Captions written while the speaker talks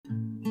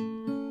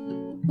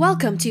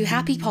Welcome to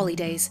Happy Poly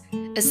Days,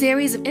 a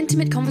series of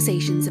intimate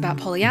conversations about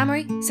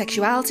polyamory,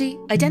 sexuality,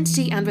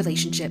 identity, and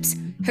relationships,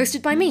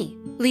 hosted by me,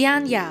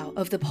 Leanne Yao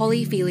of the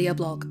Polyphilia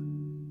blog.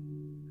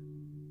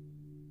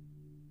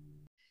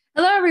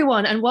 Hello,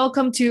 everyone, and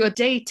welcome to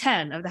day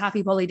 10 of the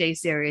Happy Poly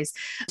Days series.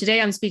 Today,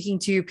 I'm speaking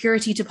to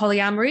Purity to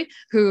Polyamory,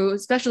 who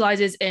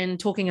specializes in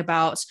talking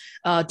about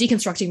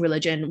deconstructing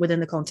religion within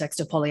the context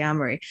of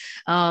polyamory.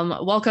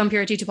 Welcome,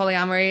 Purity to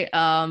Polyamory,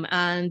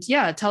 and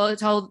yeah,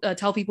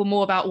 tell people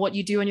more about what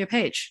you do on your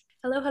page.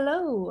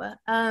 Hello.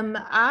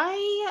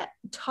 I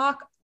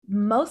talk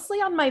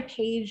mostly on my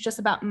page just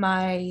about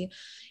my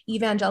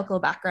evangelical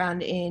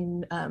background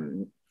in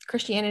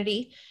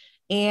Christianity,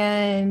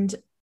 and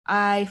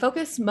I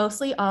focus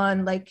mostly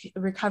on like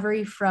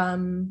recovery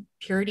from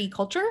purity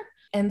culture.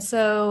 And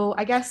so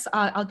I guess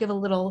I'll give a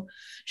little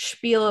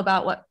spiel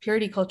about what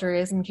purity culture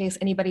is in case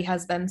anybody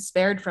has been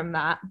spared from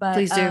that. But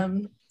Please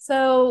do.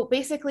 So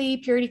basically,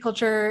 purity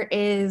culture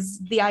is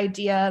the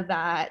idea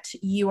that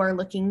you are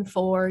looking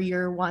for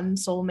your one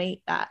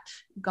soulmate that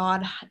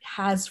God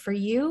has for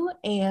you,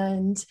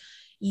 and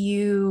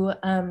you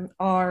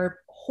are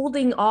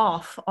holding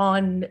off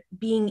on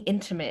being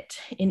intimate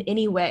in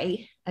any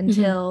way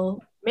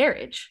until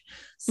marriage.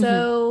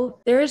 So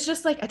there's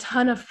just like a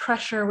ton of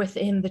pressure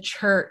within the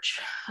church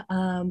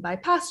by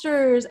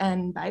pastors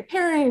and by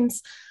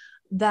parents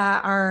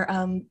that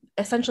are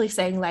essentially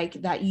saying like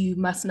that you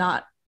must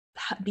not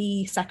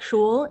be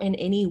sexual in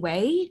any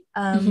way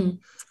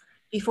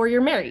before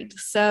you're married.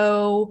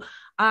 So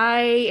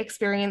I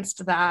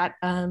experienced that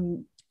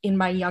in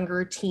my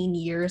younger teen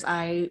years.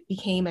 I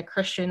became a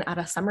Christian at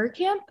a summer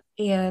camp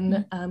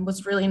and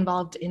was really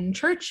involved in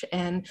church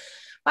and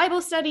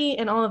Bible study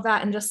and all of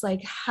that, and just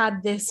like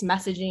had this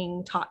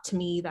messaging taught to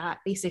me that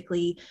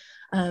basically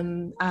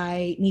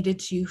I needed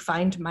to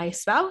find my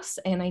spouse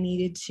and I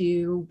needed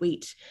to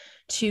wait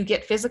to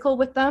get physical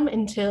with them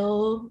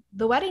until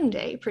the wedding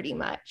day, pretty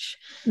much.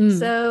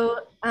 So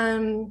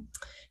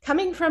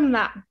coming from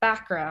that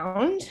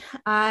background,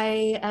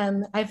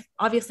 I've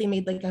obviously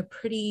made like a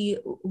pretty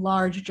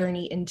large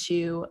journey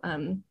into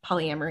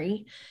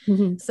polyamory.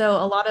 So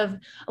a lot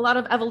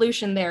of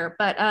evolution there.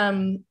 But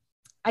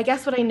I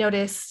guess what I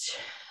noticed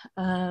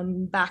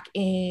back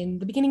in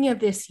the beginning of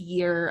this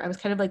year, I was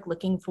kind of like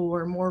looking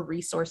for more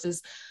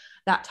resources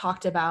that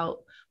talked about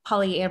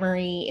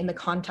polyamory in the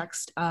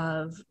context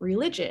of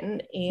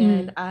religion.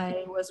 And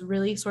I was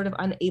really sort of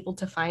unable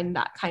to find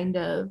that kind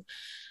of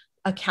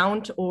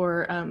account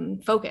or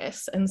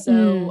focus. And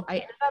so I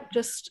ended up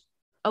just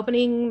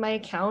opening my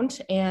account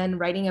and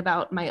writing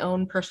about my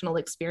own personal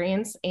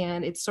experience.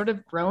 And it's sort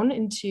of grown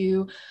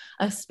into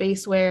a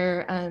space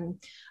where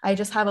I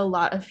just have a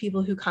lot of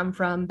people who come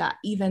from that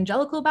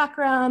evangelical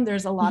background.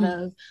 There's a lot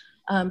of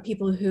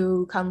people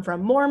who come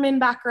from Mormon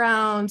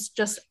backgrounds,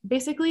 just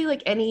basically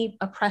like any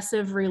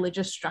oppressive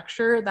religious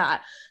structure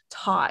that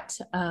taught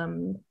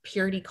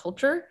purity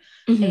culture,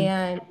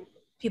 and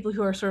people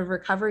who are sort of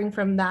recovering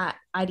from that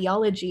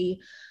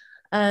ideology.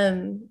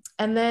 And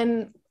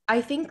then I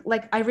think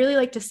like I really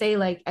like to say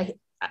like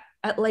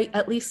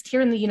at least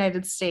here in the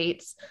United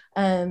States,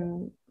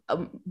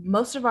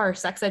 most of our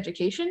sex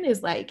education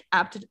is like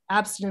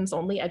abstinence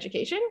only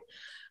education.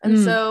 And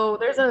so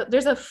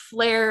there's a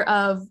flare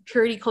of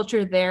purity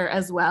culture there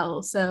as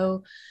well.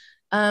 So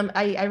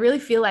I really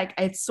feel like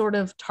it's sort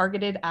of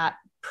targeted at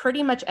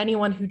pretty much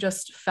anyone who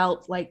just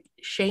felt like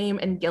shame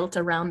and guilt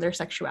around their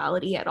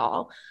sexuality at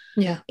all.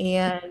 Yeah.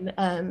 And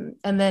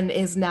then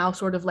is now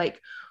sort of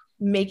like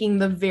making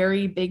the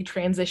very big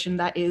transition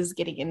that is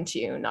getting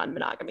into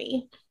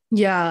non-monogamy.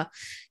 Yeah.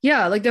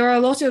 Like there are a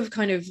lot of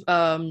kind of,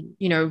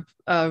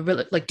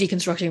 like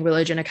deconstructing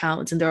religion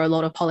accounts, and there are a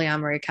lot of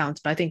polyamory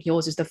accounts, but I think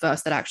yours is the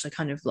first that actually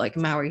kind of like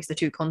marries the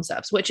two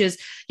concepts, which is,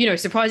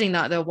 surprising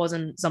that there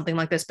wasn't something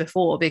like this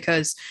before,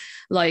 because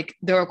like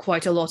there are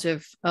quite a lot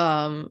of,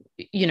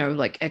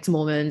 like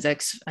ex-Mormons,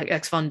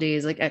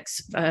 ex-fundies,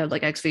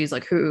 like ex-fees,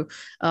 like who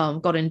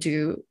got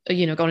into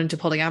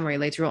polyamory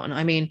later on.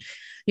 I mean,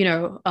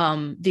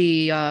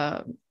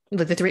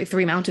 the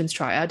three mountains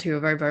triad, who are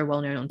very, very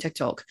well known on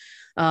TikTok,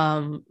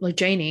 like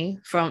Janie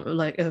from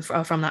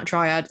that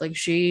triad, like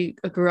she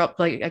grew up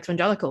like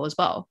evangelical as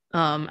well,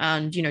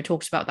 and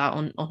talks about that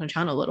on her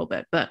channel a little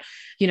bit, but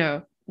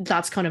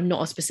that's kind of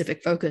not a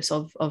specific focus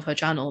of her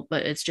channel,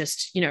 but it's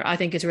just I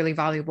think it's really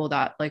valuable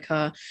that like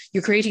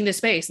you're creating this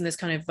space and this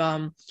kind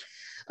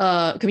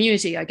of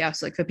community, I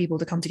guess, like for people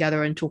to come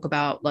together and talk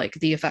about like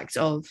the effects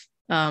of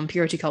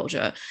purity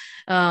culture.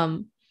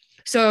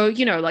 So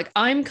like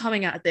I'm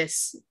coming at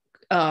this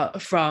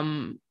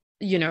from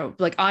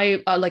like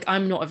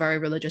I'm not a very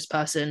religious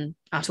person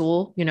at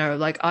all.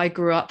 Like I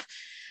grew up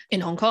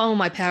in Hong Kong.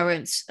 My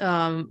parents,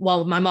 my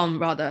mom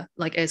rather,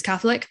 like is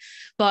Catholic,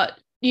 but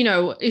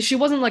she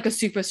wasn't like a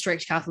super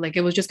strict Catholic.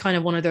 It was just kind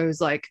of one of those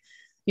like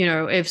you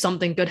know, if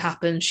something good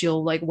happens,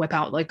 she'll like whip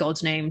out like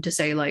God's name to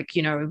say like,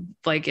 you know,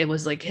 like it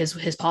was like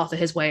his path or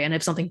his way. And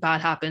if something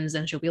bad happens,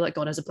 then she'll be like,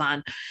 God has a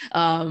plan.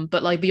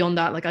 But like beyond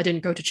that, like I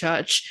didn't go to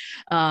church.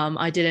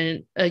 I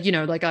didn't, you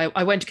know, like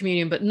I went to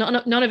communion, but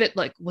none of it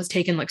like was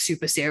taken like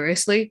super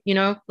seriously, you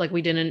know, like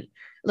we didn't,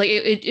 like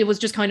it was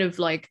just kind of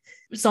like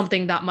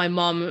something that my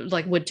mom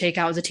like would take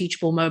out as a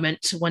teachable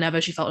moment whenever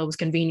she felt it was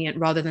convenient,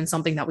 rather than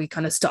something that we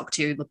kind of stuck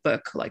to the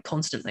book like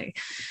constantly.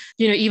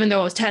 You know, even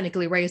though I was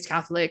technically raised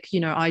Catholic,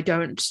 you know,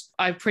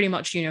 I pretty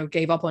much, you know,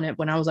 gave up on it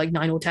when I was like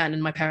 9 or 10,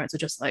 and my parents were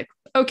just like,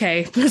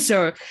 okay.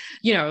 So,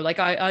 you know, like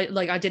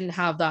I didn't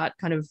have that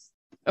kind of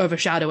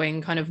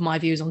overshadowing kind of my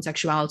views on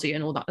sexuality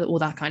and all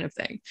that kind of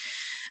thing.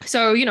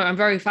 So, you know, I'm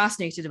very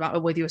fascinated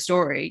about with your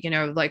story, you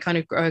know, like kind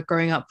of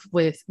growing up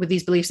with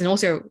these beliefs. And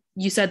also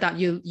you said that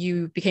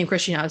you became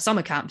Christian at a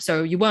summer camp,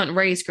 so you weren't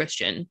raised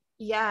Christian.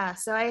 Yeah,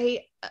 so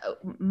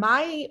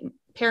my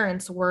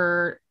parents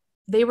were,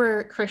 they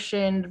were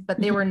Christian, but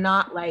they Mhm. were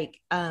not like,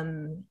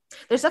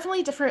 there's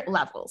definitely different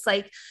levels.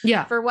 Like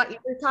Yeah. for what you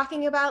were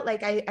talking about,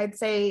 like I'd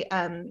say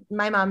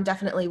my mom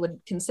definitely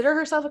would consider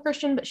herself a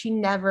Christian, but she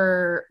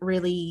never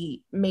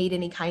really made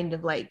any kind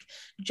of like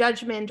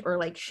judgment or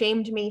like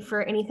shamed me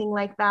for anything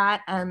like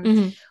that.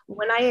 Mm-hmm.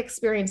 When I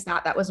experienced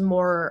that, that was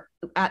more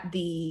at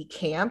the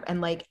camp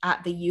and like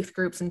at the youth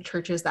groups and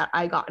churches that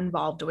I got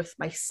involved with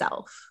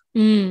myself.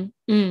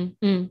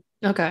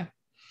 Okay.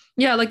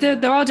 Yeah, like Yeah.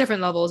 there are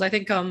different levels. I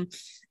think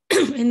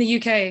in the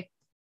UK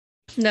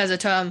there's a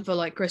term for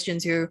like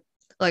Christians who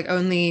like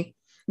only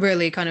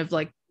really kind of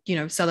like, you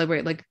know,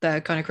 celebrate like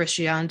their kind of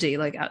Christianity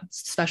like at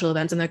special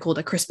events, and they're called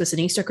like Christmas and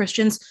Easter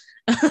Christians.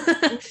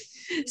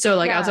 So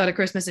like Yeah. outside of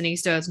Christmas and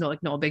Easter, it's not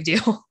a big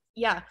deal.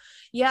 Yeah.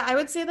 Yeah. I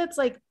would say that's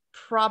like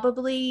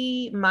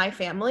probably my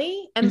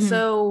family. And Hmm.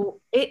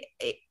 so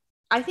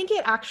I think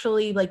it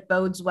actually like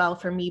bodes well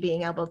for me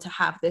being able to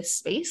have this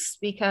space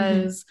Hmm.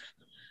 because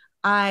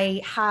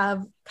I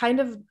have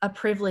kind of a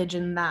privilege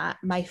in that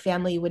my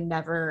family would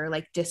never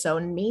like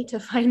disown me to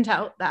find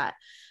out that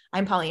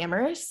I'm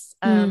polyamorous.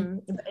 Mm.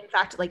 In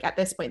fact, like at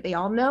this point, they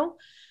all know,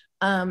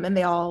 and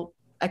they all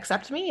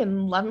accept me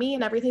and love me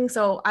and everything.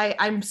 So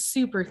I'm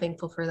super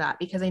thankful for that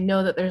because I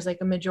know that there's like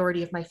a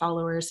majority of my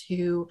followers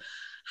who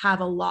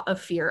have a lot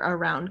of fear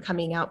around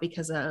coming out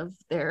because of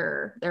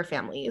their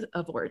family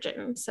of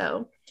origin.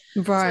 So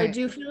Right. I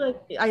do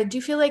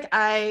feel like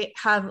I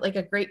have like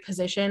a great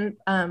position.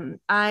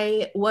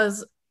 I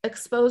was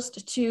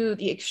exposed to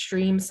the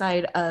extreme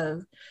side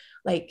of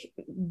like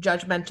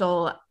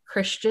judgmental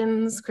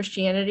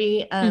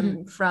Christianity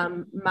Hmm.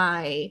 from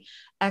my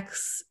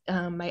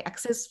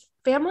ex's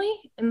family,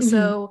 and Hmm.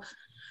 so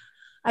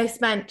I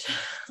spent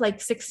like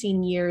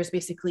 16 years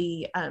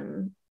basically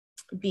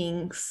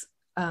being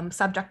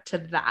subject to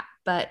that.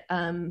 But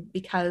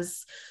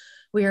because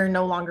we are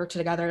no longer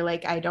together,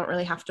 like I don't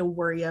really have to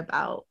worry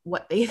about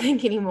what they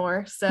think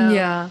anymore. So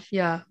Yeah.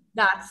 Yeah.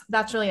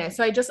 that's really nice.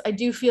 So I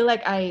do feel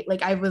like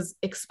I was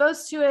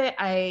exposed to it.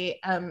 I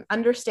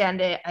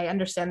understand it. I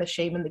understand the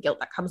shame and the guilt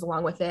that comes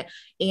along with it,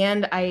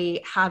 and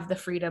I have the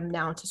freedom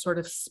now to sort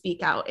of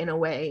speak out in a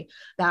way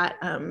that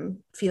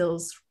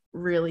feels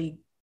really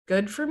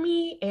good for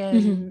me Hmm.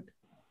 and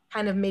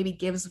kind of maybe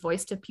gives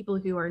voice to people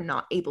who are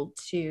not able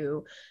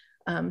to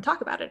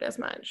talk about it as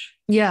much.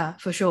 Yeah,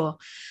 for sure.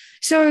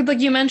 So like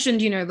you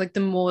mentioned, you know, like the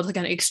more like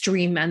kind of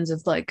extreme ends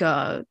of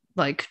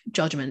like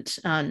judgment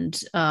and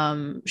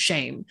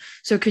shame.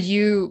 So could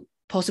you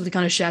possibly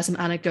kind of share some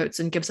anecdotes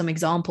and give some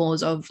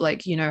examples of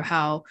like, you know,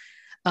 how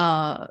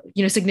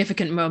you know,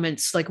 significant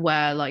moments like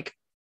where like,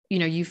 you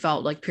know, you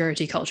felt like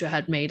purity culture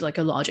had made like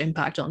a large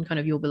impact on kind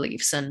of your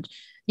beliefs, and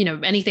you know,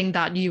 anything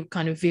that you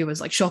kind of view as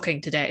like shocking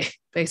today,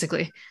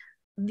 basically.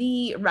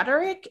 The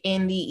rhetoric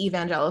in the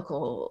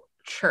evangelical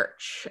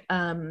church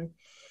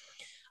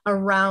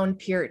around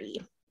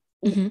purity,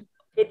 Hmm.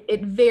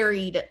 it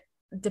varied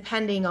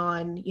depending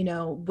on, you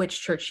know,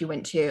 which church you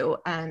went to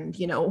and,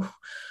 you know,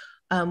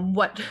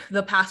 what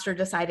the pastor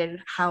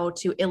decided how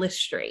to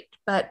illustrate.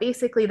 But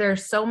basically,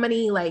 there's so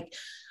many like,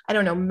 I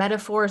don't know,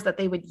 metaphors that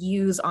they would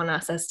use on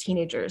us as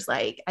teenagers.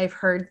 Like I've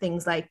heard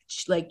things like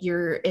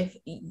you're, if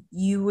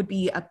you would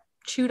be a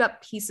chewed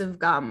up piece of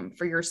gum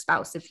for your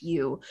spouse if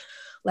you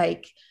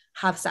like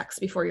have sex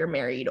before you're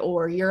married,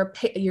 or you're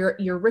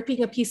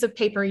ripping a piece of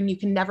paper and you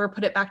can never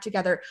put it back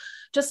together.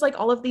 Just like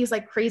all of these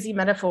like crazy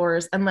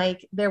metaphors. And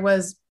like there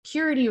was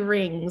purity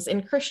rings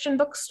in Christian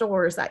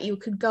bookstores that you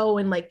could go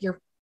and like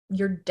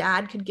your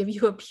dad could give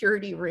you a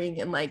purity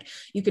ring and like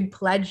you could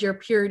pledge your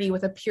purity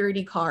with a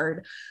purity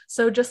card.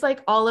 So just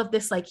like all of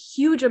this like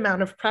huge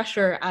amount of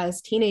pressure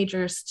as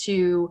teenagers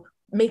to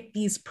make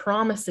these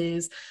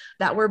promises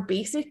that were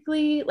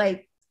basically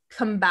like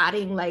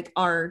combating like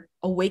our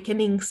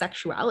awakening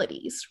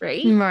sexualities,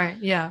 right? Right.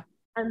 Yeah.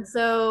 And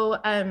so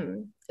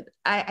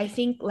I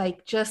think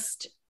like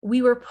just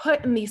we were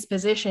put in these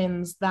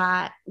positions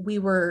that we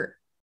were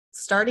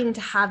starting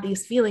to have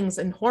these feelings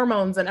and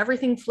hormones and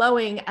everything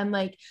flowing, and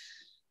like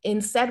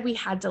instead we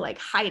had to like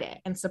hide it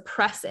and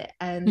suppress it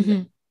and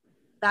Hmm.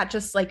 that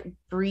just like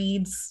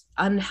breeds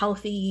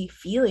unhealthy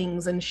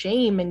feelings and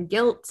shame and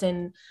guilt.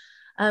 And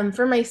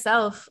for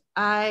myself,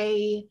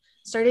 I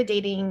started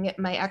dating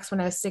my ex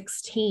when I was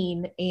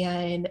 16,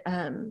 and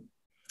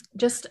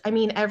just, I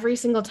mean, every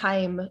single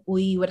time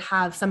we would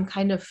have some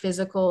kind of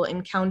physical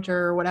encounter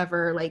or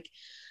whatever, like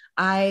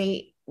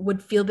I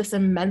would feel this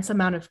immense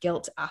amount of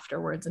guilt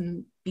afterwards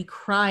and be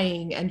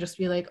crying and just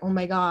be like, oh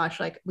my gosh,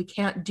 like we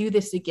can't do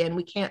this again.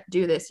 We can't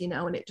do this,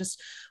 and it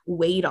just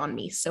weighed on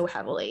me so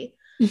heavily.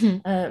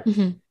 Mm-hmm.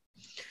 Mm-hmm.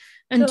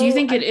 And do you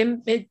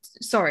think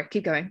sorry,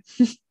 keep going.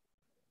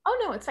 Oh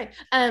no, it's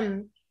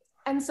fine.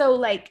 And so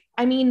like,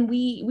 I mean,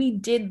 we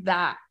did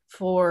that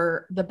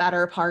for the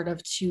better part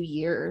of 2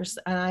 years.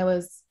 And I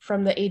was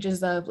from the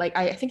ages of like,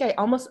 I think I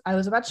was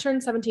about to turn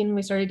 17 when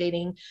we started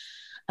dating,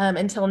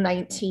 until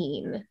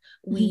 19.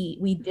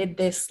 We did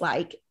this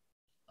like,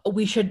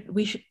 we should,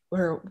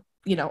 or,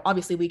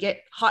 obviously we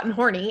get hot and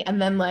horny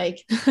and then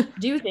like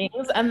do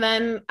things. And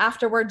then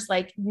afterwards,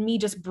 like me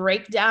just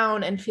break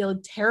down and feel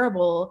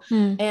terrible.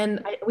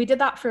 And we did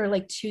that for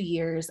like 2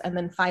 years. And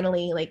then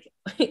finally, like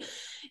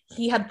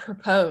he had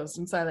proposed.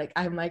 And so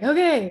I'm like,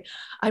 okay,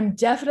 I'm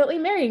definitely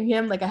marrying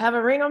him. Like I have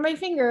a ring on my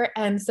finger.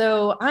 And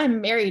so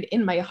I'm married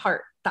in my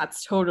heart.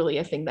 That's totally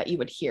a thing that you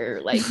would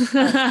hear like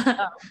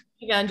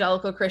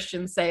evangelical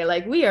Christians say,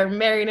 like, we are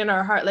married in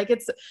our heart. Like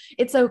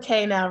it's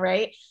okay now,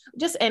 right?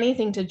 Just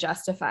anything to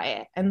justify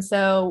it. And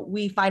so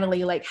we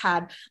finally like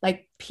had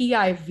like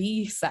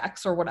PIV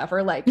sex or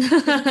whatever, like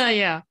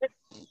yeah.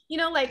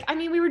 Like, I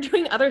mean, we were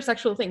doing other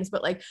sexual things,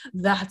 but like,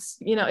 that's,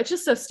 it's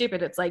just so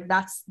stupid. It's like,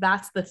 that's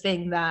the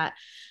thing that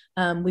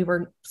we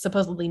were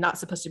supposedly not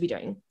supposed to be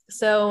doing.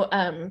 So,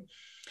 and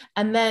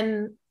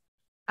then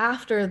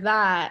after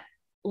that,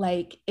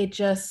 like, it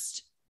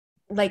just,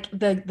 like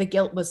the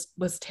guilt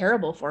was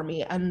terrible for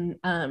me.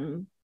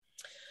 And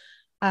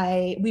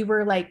we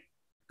were like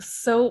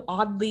so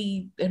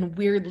oddly and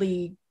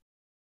weirdly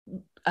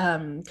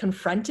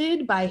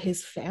confronted by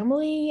his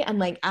family, and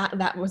like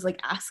that was like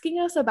asking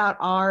us about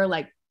our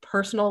like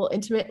personal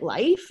intimate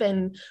life.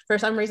 And for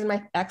some reason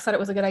my ex thought it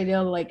was a good idea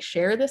to like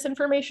share this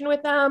information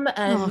with them.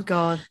 And oh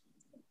god,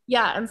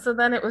 yeah. And so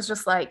then it was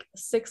just like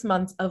 6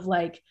 months of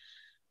like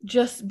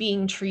just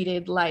being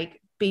treated like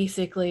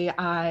basically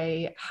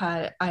I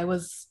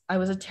was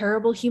a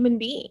terrible human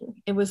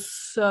being. It was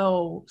such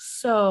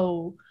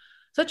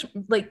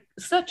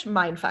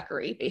mind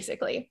fuckery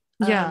basically.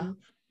 yeah.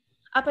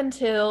 Up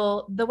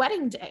until the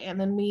wedding day. And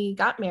then we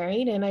got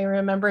married. And I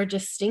remember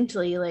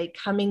distinctly like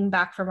coming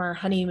back from our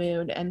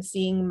honeymoon and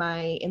seeing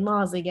my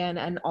in-laws again.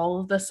 And all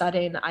of a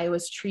sudden I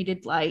was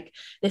treated like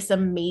this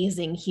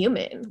amazing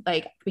human,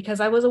 like because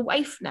I was a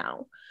wife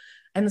now.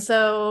 And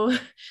so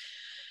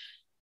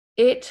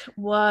it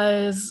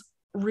was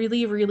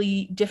really,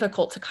 really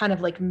difficult to kind of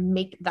like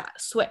make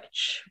that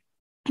switch.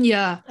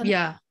 Yeah. And,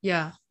 yeah.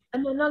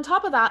 And then on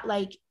top of that,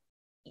 like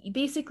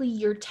basically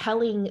you're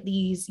telling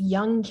these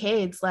young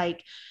kids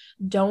like,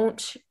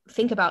 don't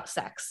think about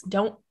sex,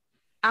 don't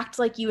act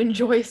like you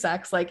enjoy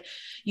sex, like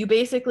you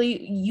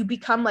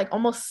become like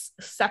almost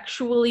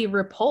sexually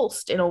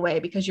repulsed in a way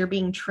because you're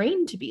being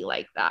trained to be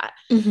like that.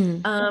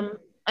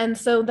 And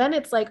so then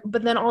it's like,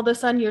 but then all of a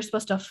sudden you're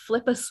supposed to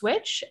flip a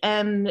switch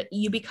and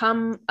you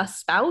become a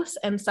spouse,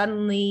 and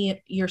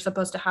suddenly you're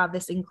supposed to have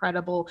this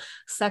incredible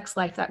sex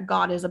life that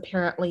God is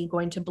apparently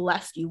going to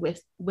bless you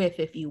with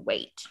if you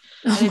wait.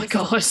 Oh my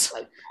gosh.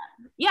 Like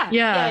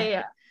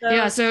yeah.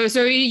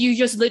 So you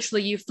just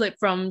literally you flip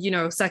from,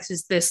 sex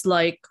is this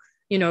like,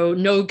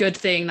 no good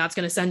thing that's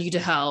going to send you to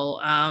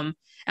hell.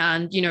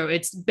 And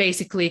it's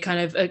basically kind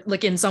of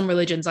like in some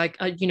religions, like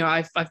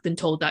I've been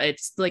told that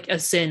it's like a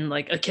sin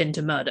like akin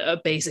to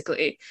murder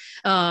basically.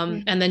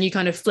 And then you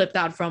kind of flip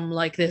that from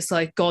like this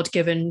like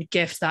God-given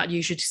gift that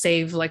you should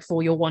save like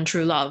for your one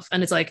true love,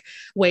 and it's like,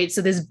 wait,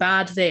 so this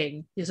bad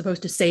thing you're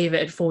supposed to save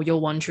it for your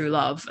one true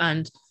love,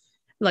 and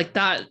like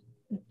that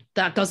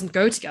doesn't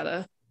go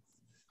together.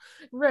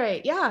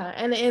 Right. Yeah.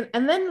 And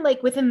then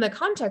like within the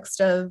context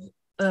of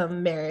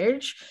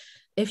marriage,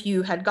 if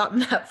you had gotten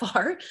that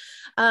far,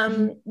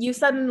 you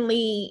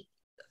suddenly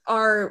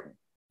are,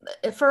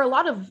 for a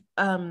lot of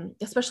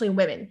especially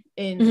women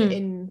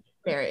in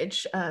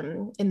marriage,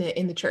 in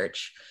the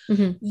church,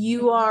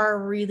 you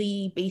are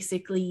really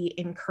basically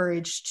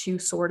encouraged to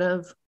sort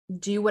of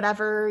do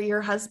whatever your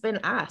husband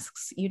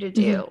asks you to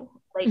do.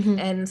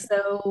 And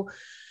so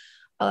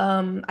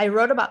I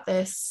wrote about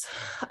this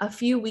a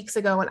few weeks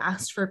ago and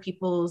asked for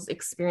people's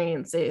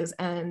experiences,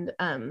 and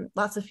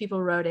lots of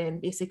people wrote in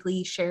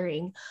basically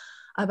sharing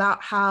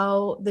about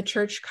how the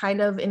church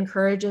kind of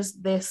encourages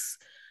this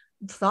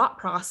thought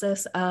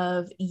process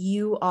of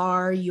you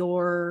are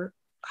your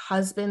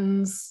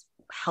husband's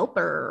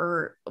helper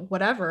or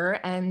whatever,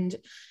 and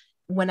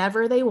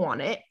whenever they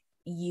want it,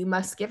 you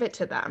must give it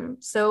to them.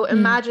 So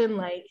imagine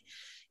like,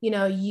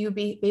 you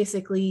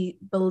basically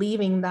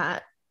believing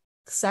that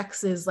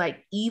sex is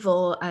like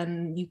evil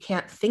and you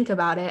can't think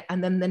about it,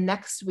 and then the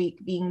next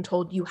week being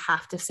told you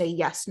have to say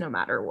yes no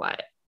matter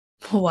what.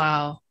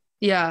 Wow.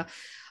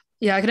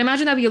 Yeah, I can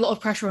imagine there'd be a lot of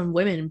pressure on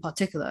women in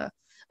particular,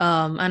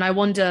 And I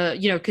wonder,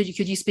 could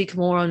you speak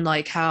more on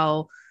like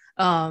how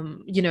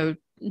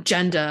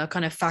gender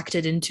kind of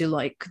factored into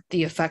like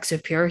the effects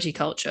of purity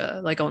culture,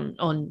 like on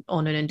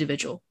an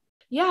individual?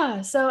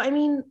 Yeah. So, I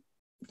mean,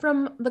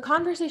 from the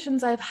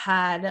conversations I've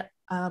had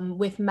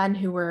with men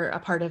who were a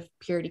part of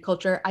purity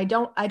culture, I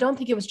don't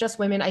think it was just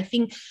women. I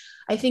think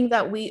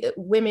that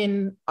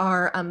women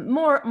are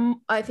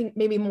I think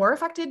maybe more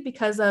affected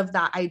because of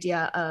that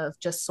idea of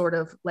just sort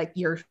of like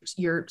you're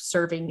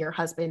serving your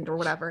husband or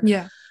whatever.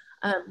 Yeah.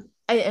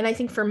 And I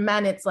think for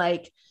men, it's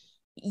like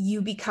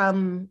you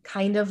become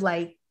kind of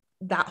like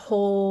that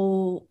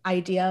whole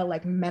idea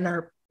like men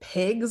are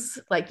pigs,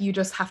 like you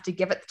just have to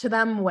give it to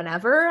them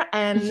whenever.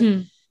 And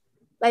Mm-hmm.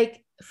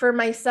 like for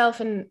myself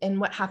and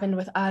what happened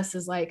with us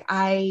is like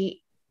I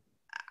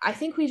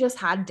think we just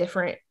had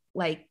different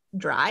like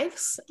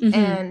drives, Mm-hmm.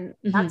 and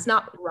Mm-hmm. that's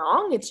not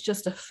wrong, it's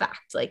just a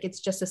fact, like it's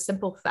just a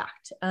simple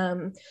fact.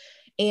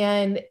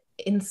 And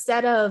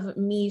instead of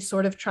me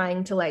sort of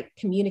trying to like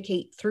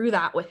communicate through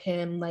that with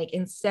him, like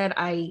instead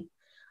I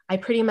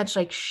pretty much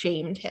like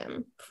shamed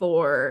him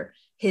for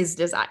his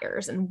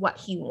desires and what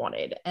he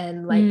wanted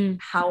and like Mm-hmm.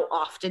 how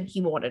often he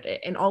wanted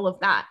it and all of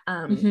that.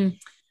 Mm-hmm.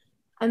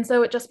 And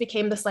so it just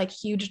became this like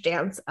huge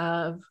dance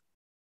of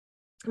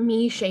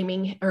me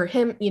shaming or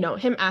him,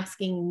 him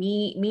asking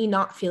me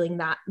not feeling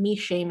that, me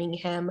shaming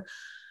him,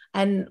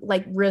 and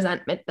like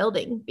resentment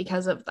building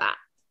because of that.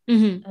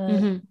 Mm-hmm. Um,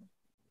 Mm-hmm.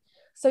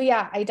 so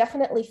yeah, I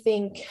definitely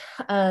think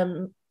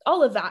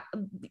all of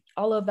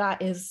that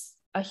is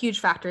a huge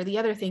factor. The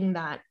other thing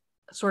that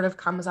sort of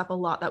comes up a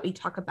lot that we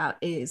talk about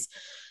is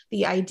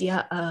the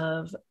idea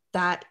of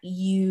that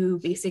you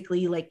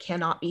basically like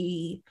cannot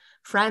be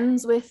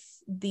friends with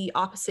the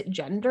opposite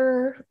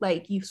gender,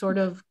 like you sort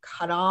of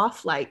cut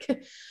off like you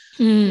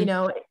Mm-hmm.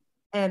 know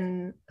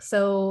and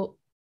so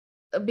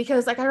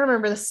because like I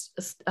remember this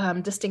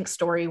distinct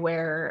story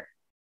where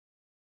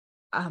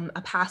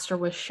a pastor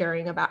was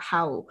sharing about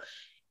how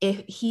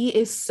if he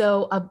is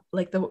so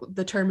like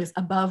the term is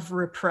above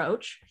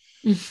reproach,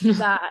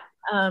 that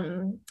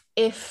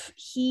if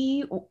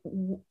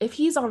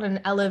he's on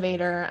an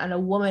elevator and a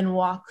woman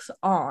walks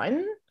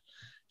on,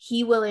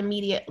 he will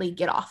immediately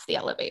get off the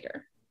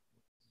elevator.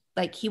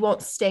 Like he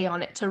won't stay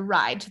on it to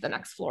ride to the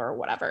next floor or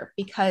whatever,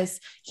 because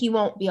he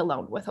won't be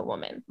alone with a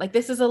woman. Like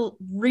this is a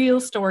real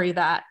story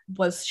that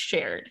was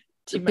shared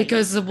to my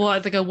Because youth. of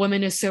what, like a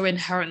woman is so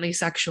inherently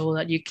sexual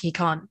that he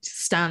can't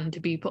stand to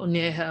be put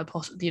near her,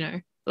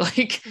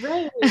 like.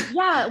 Right.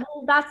 Yeah.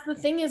 Well, that's the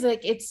thing is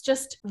like it's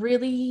just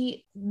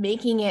really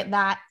making it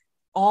that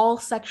all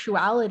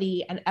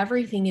sexuality and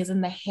everything is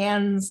in the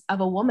hands of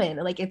a woman.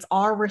 Like it's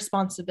our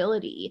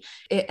responsibility.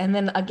 And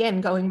then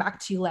again, going back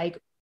to like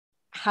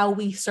how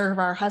we serve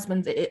our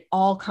husbands, it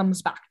all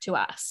comes back to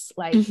us.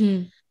 Like,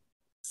 Mm-hmm.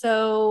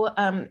 so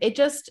it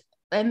just,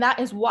 and that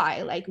is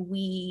why like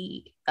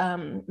we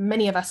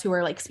many of us who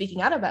are like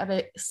speaking out about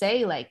it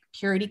say like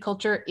purity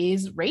culture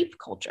is rape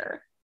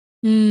culture.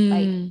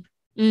 Like Mm.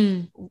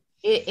 Mm.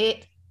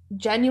 it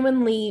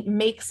genuinely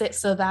makes it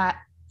so that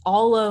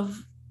all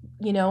of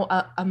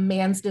a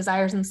man's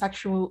desires and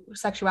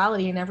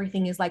sexuality and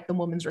everything is like the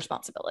woman's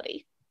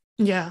responsibility.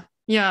 Yeah.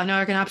 Yeah, no,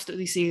 I can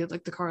absolutely see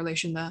like the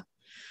correlation there.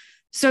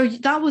 So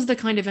that was the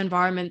kind of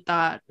environment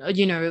that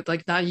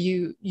like that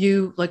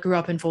you like grew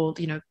up in for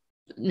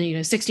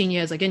 16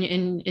 years, like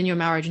in your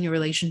marriage, in your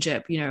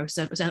relationship, ever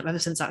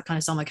since that kind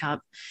of summer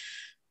camp.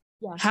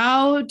 Yeah.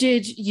 How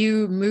did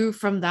you move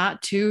from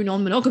that to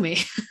non-monogamy?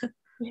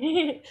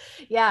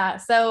 Yeah,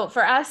 so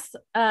for us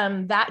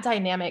that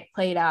dynamic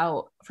played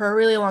out for a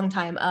really long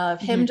time of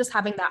him Mm-hmm. just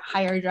having that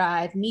higher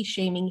drive, me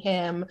shaming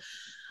him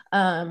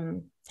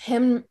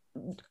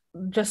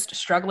just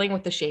struggling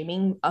with the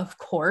shaming, of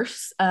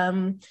course,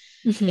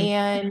 Mm-hmm.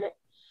 and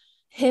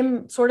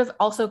him sort of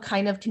also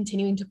kind of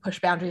continuing to push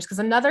boundaries, because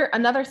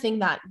another thing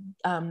that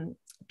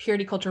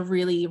purity culture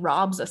really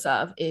robs us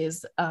of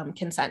is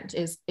consent,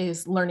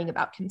 is learning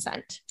about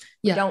consent.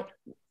 We Yeah. don't,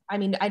 I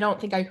mean, I don't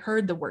think I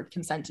heard the word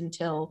consent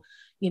until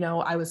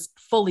I was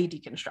fully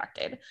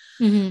deconstructed.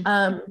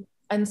 Mm-hmm.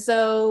 And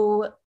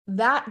so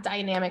that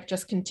dynamic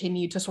just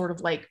continued to sort of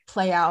like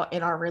play out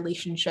in our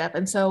relationship,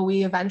 and so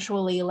we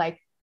eventually like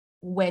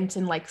went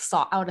and like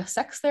sought out a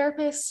sex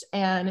therapist,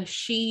 and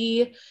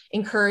she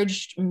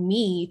encouraged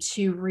me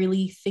to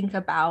really think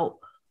about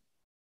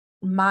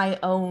my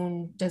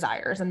own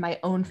desires and my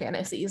own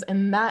fantasies,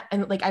 and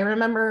like I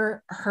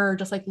remember her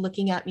just like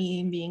looking at me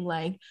and being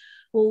like,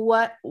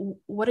 well,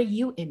 what are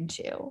you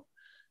into?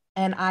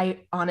 And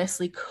I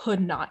honestly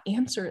could not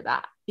answer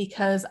that,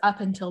 because up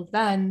until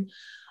then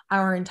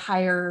our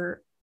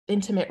entire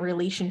intimate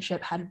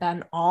relationship had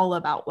been all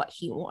about what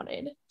he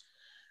wanted.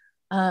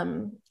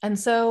 And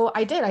so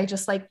I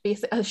just like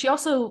basically, she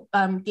also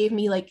gave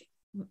me like,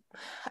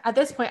 at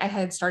this point I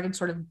had started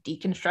sort of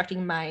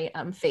deconstructing my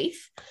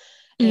faith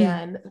Mm.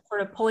 and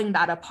sort of pulling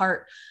that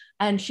apart.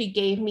 And she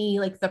gave me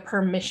like the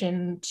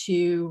permission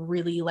to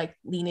really like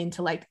lean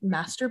into like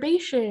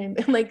masturbation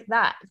and like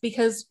that,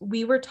 because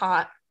we were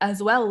taught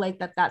as well,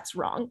 like that's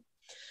wrong.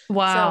 So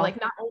Wow.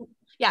 like not,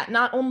 yeah,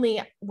 not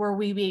only were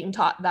we being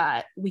taught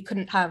that we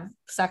couldn't have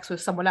sex with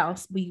someone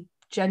else, we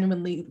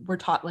genuinely were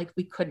taught like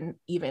we couldn't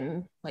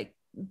even like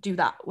do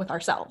that with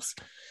ourselves.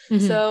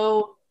 Mm-hmm.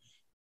 So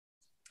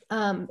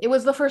it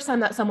was the first time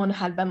that someone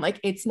had been like,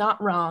 it's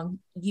not wrong.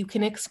 You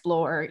can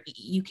explore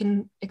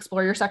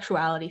your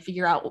sexuality,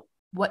 figure out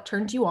what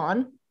turns you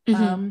on.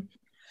 Mm-hmm.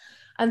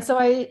 And so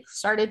I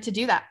started to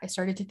do that. I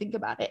started to think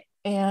about it,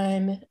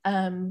 and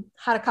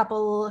had a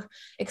couple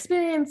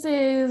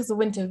experiences,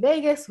 went to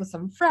Vegas with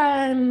some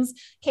friends,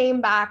 came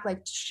back,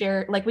 like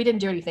shared, like we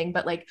didn't do anything,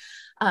 but like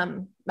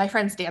my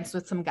friends danced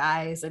with some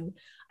guys, and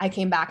I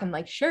came back and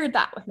like shared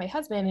that with my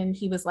husband, and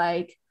he was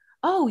like,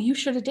 oh, you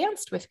should have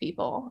danced with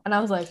people. And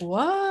I was like,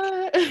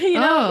 what?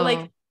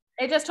 Like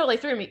it just totally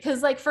threw me.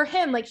 Cause like for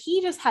him, like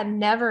he just had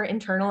never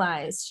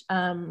internalized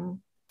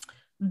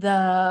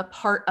the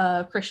part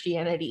of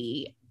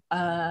Christianity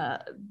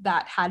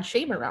that had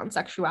shame around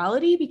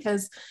sexuality,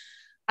 because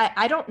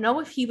I don't know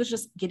if he was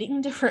just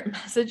getting different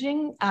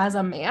messaging as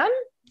a man,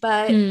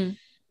 but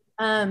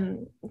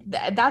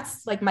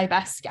that's like my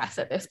best guess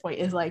at this point,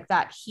 is like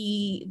that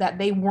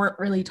they weren't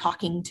really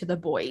talking to the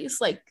boys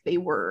like they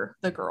were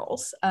the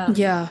girls,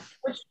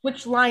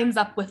 which lines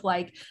up with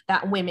like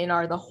that women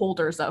are the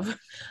holders of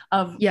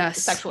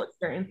sexual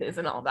experiences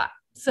and all that.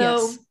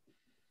 So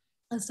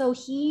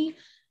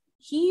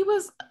he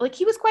was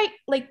quite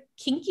like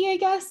kinky, I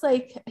guess.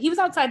 Like he was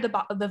outside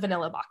the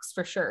vanilla box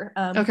for sure.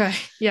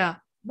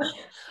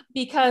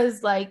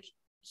 Because like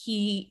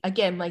he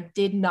again like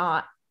did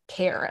not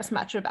care as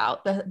much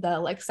about the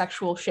like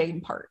sexual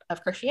shame part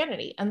of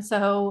Christianity. And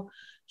so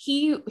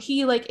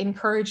he like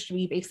encouraged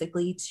me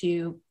basically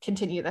to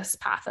continue this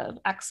path of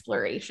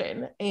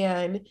exploration.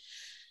 And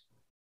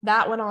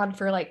that went on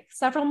for like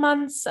several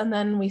months. And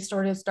then we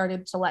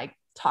started to like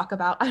talk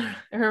about, I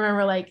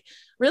remember like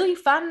really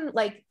fun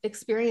like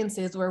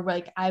experiences where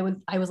like I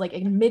was like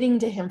admitting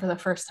to him for the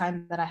first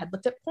time that I had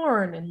looked at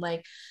porn, and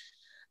like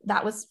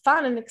that was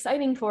fun and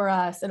exciting for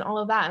us and all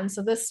of that. And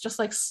so this just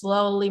like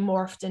slowly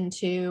morphed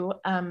into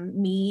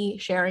me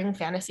sharing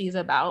fantasies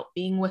about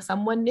being with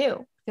someone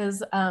new,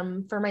 because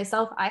for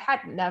myself, I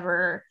had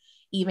never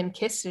even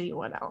kissed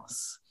anyone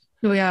else.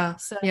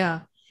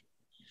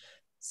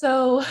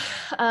 So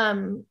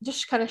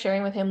just kind of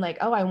sharing with him like,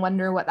 oh, I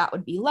wonder what that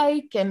would be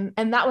like. And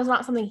that was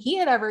not something he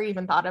had ever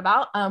even thought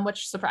about,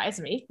 which surprised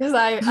me, because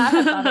I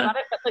had thought about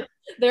it. But like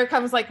there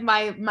comes like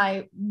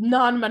my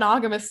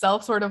non-monogamous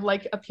self sort of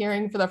like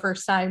appearing for the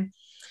first time.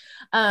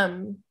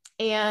 And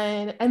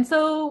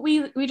so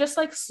we just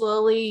like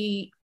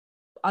slowly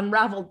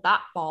unraveled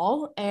that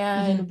ball,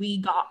 and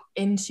we got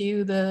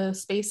into the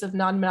space of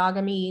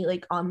non-monogamy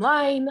like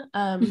online.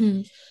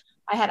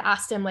 I had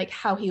asked him like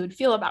how he would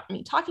feel about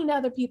me talking to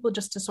other people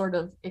just to sort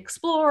of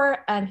explore,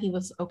 and he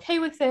was okay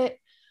with it.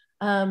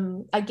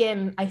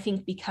 Again, I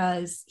think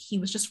because he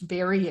was just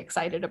very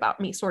excited about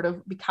me sort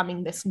of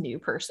becoming this new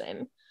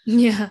person.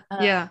 It's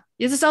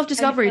a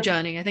self-discovery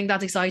journey. I think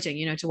that's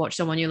exciting, to watch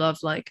someone you love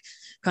like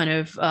kind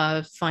of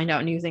find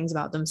out new things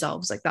about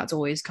themselves. Like that's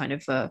always kind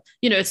of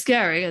it's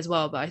scary as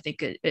well, but I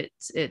think it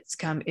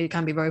can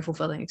be a very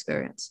fulfilling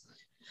experience.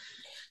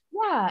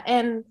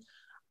 And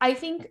I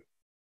think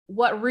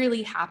what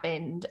really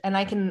happened, and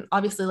I can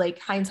obviously like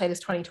hindsight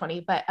is 2020,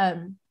 but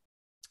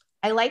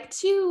I like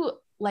to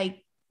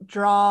like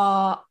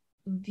draw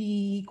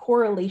the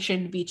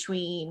correlation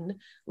between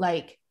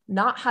like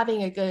not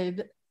having a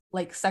good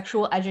like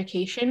sexual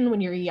education when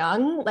you're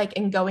young, like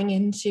and going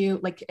into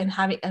like and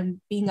having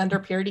and being under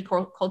purity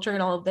culture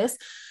and all of this,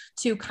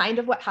 to kind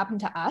of what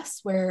happened to us,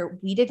 where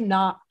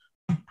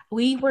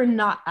we were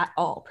not at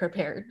all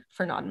prepared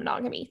for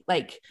non-monogamy.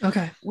 Like,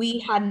 we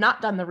had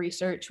not done the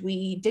research.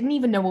 We didn't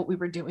even know what we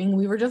were doing.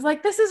 We were just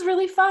like, this is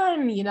really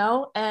fun,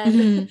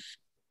 and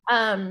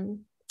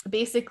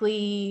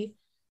basically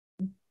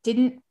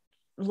didn't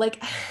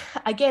like,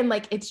 again,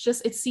 like, it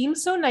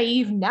seems so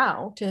naive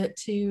now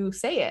to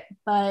say it,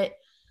 but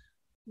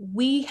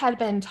we had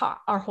been taught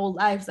our whole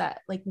lives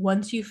that like,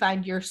 once you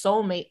find your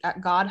soulmate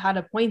that God had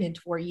appointed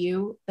for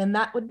you, then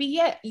that would be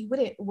it. You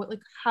wouldn't like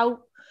how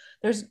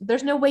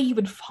there's no way you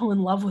would fall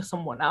in love with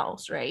someone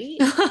else, right?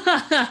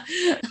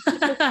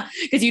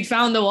 Because you'd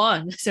found the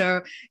one, so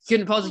you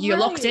couldn't possibly, you're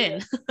locked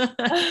in.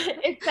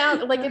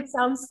 It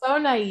sounds so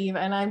naive,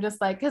 and I'm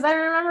just like, because I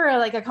remember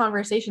like a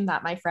conversation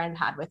that my friend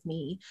had with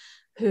me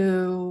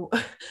who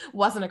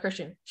wasn't a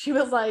Christian. She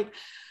was like,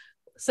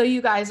 so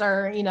you guys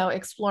are,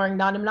 exploring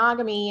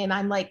non-monogamy, and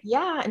I'm like,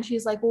 yeah. And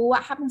she's like, well,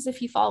 what happens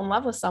if you fall in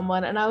love with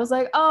someone? And I was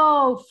like,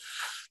 oh,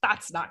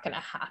 that's not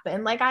gonna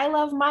happen. Like, I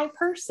love my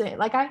person.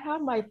 Like, I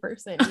have my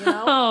person,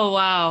 Oh,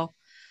 wow.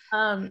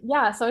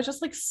 So it's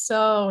just like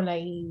so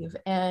naive.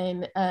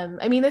 And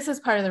I mean, this is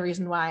part of the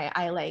reason why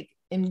I like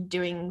am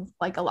doing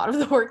like a lot of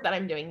the work that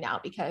I'm doing now,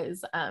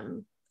 because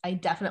I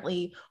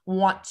definitely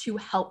want to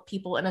help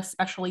people, and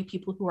especially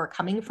people who are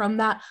coming from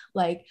that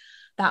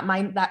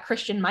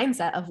Christian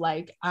mindset of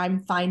like,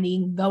 I'm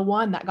finding the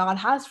one that God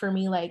has for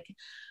me. Like,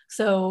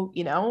 So,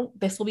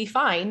 this will be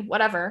fine,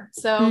 whatever.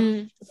 So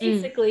Mm-hmm.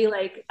 basically,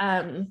 like,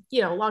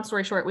 long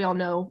story short, we all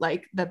know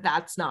like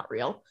that's not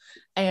real.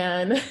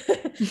 And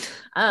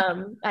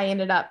I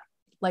ended up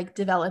like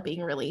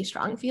developing really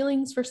strong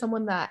feelings for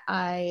someone that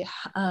I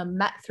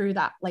met through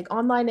that like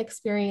online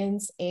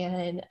experience.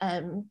 And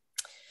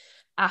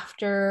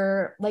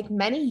after like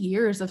many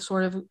years of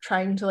sort of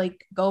trying to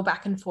like go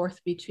back and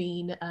forth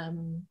between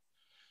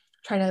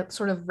trying to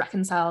sort of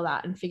reconcile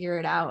that and figure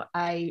it out,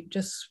 I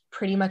just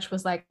pretty much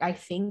was like, I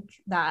think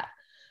that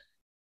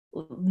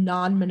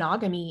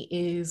non-monogamy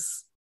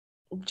is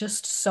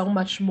just so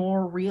much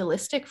more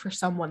realistic for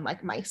someone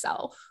like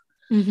myself.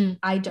 Mm-hmm.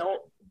 I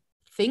don't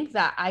think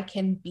that I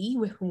can be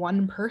with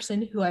one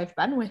person who I've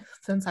been with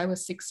since I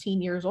was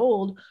 16 years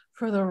old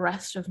for the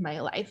rest of my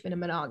life in a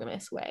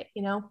monogamous way,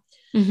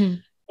 Mm-hmm.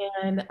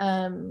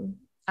 And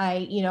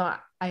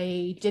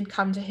I did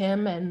come to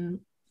him and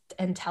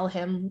tell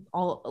him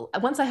all.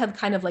 Once I had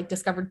kind of like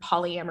discovered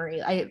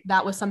polyamory,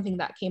 that was something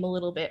that came a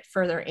little bit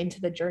further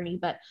into the journey,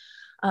 but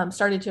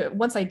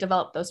once I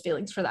developed those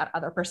feelings for that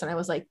other person, I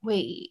was like,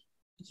 wait,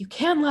 you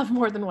can love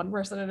more than one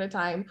person at a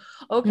time.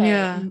 Okay.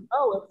 Yeah.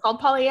 Oh, it's called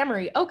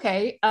polyamory.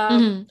 Okay.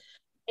 Mm-hmm.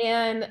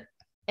 And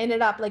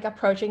ended up like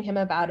approaching him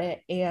about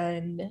it.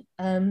 And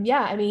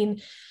I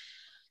mean,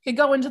 could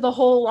go into the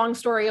whole long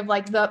story of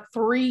like the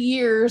 3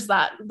 years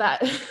that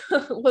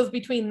was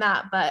between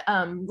that, but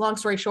long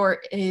story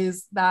short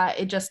is that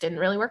it just didn't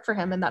really work for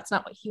him, and that's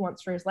not what he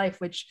wants for his life,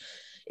 which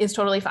is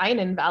totally fine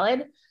and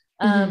valid.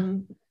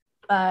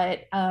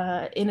 But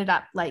ended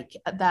up like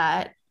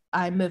that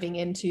I'm moving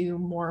into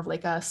more of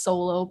like a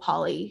solo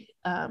poly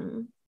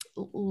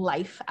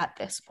life at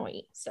this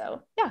point.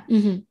 So yeah.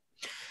 Mm-hmm.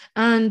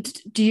 And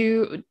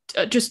do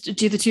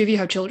the two of you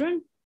have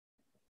children?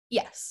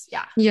 Yes.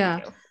 Yeah.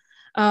 Yeah.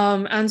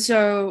 And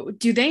so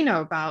do they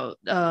know about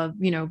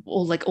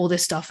all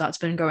this stuff that's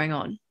been going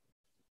on?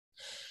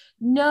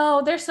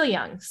 No, they're still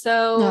young.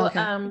 So Oh,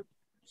 okay.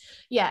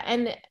 yeah,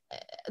 and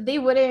they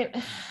wouldn't,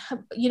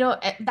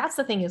 that's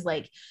the thing is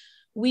like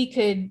we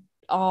could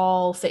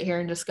all sit here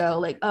and just go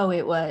like, oh,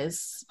 it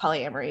was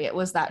polyamory, it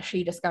was that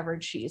she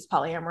discovered she's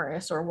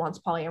polyamorous or wants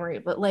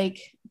polyamory, but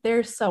like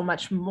there's so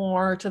much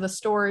more to the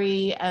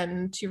story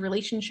and to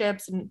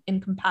relationships and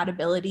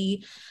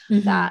incompatibility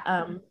that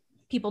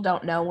people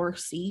don't know or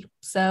see.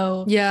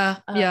 So yeah,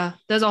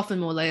 there's often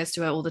more layers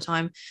to it all the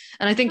time.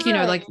 And I think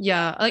right.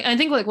 I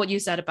think like what you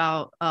said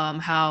about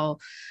how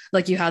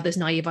like you had this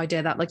naive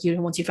idea that like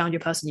once you found your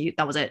person,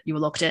 that was it, you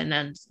were locked in.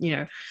 And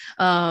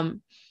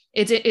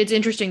it's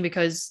interesting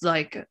because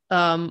like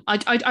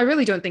I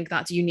really don't think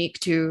that's unique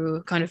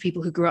to kind of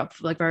people who grew up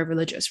like very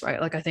religious, right?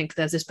 Like I think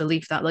there's this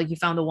belief that like you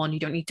found the one, you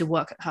don't need to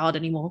work hard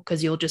anymore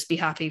because you'll just be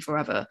happy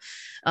forever.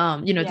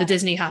 The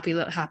Disney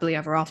happily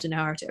ever after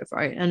narrative,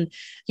 right? And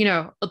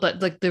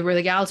but like the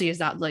reality is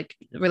that like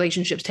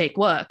relationships take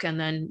work, and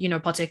then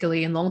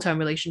particularly in long-term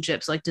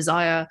relationships, like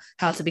desire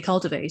has to be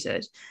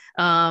cultivated.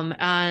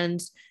 And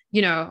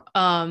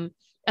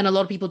and a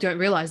lot of people don't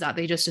realize that.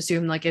 They just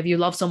assume like if you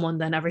love someone,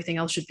 then everything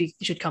else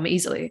should come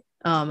easily,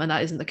 and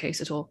that isn't the case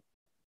at all.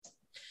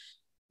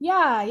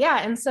 Yeah,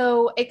 and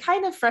so it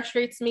kind of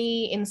frustrates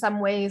me in some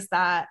ways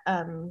that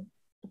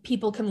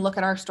people can look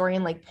at our story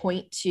and like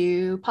point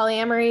to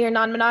polyamory or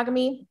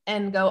non-monogamy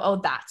and go, oh,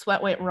 that's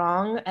what went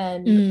wrong.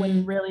 And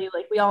when really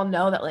like we all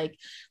know that like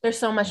there's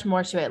so much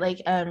more to it.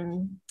 Like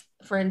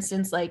for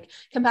instance, like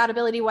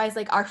compatibility wise,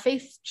 like our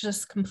faith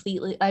just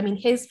completely, I mean,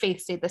 his faith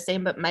stayed the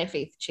same, but my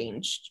faith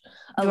changed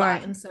a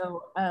lot. And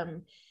so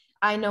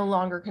I no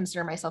longer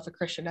consider myself a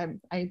Christian.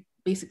 I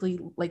basically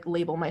like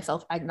label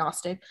myself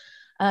agnostic.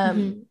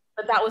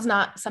 But that was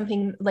not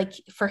something like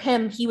for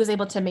him, he was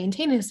able to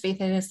maintain his faith,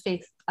 and his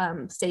faith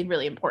stayed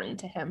really important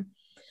to him.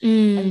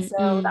 And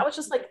so that was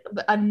just like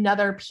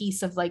another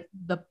piece of like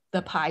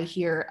the pie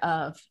here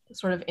of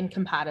sort of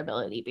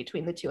incompatibility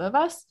between the two of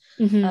us.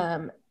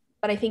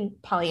 But I think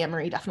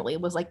polyamory definitely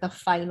was like the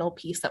final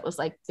piece that was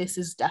like, this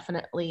is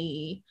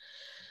definitely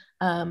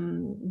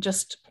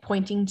just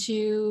pointing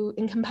to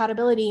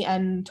incompatibility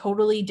and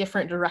totally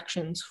different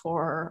directions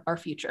for our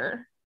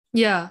future.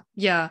 Yeah.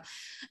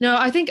 No,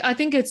 I think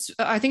it's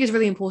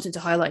really important to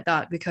highlight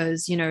that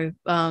because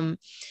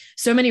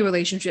so many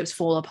relationships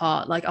fall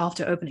apart like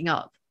after opening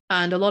up,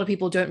 and a lot of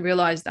people don't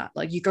realize that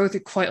like you go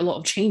through quite a lot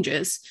of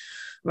changes,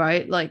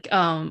 right? Like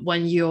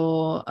when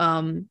you're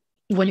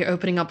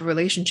opening up a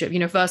relationship,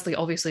 firstly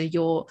obviously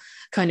you're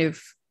kind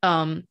of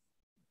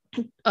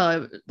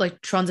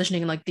like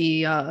transitioning like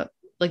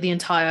the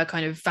entire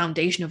kind of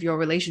foundation of your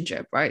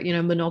relationship, right?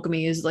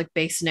 Monogamy is like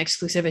based in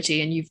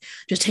exclusivity, and you've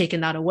just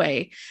taken that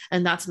away,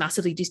 and that's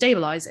massively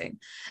destabilizing.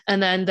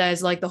 And then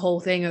there's like the whole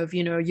thing of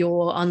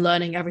you're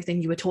unlearning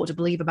everything you were taught to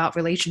believe about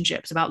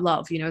relationships, about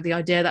love, the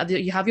idea that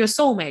you have your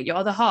soulmate, your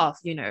other half,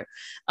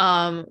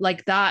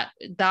 like that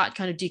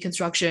kind of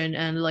deconstruction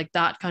and like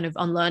that kind of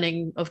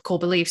unlearning of core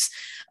beliefs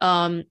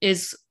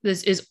is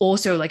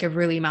also like a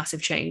really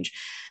massive change.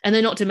 And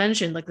then not to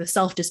mention like the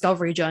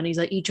self-discovery journeys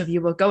that each of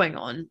you were going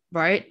on,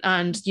 right?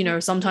 And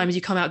sometimes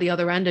you come out the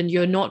other end and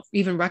you're not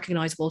even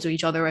recognizable to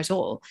each other at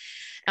all.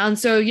 And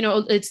so, you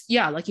know, it's,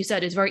 yeah, like you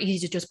said, it's very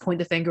easy to just point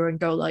the finger and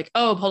go like,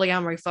 oh,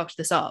 polyamory fucked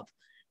this up.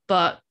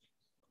 But,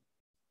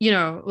 you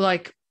know,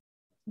 like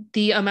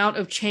the amount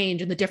of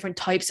change and the different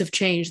types of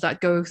change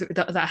that go through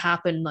that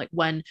happen like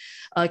when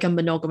like a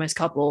monogamous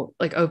couple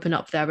like open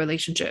up their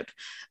relationship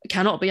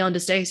cannot be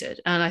understated.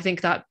 And I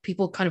think that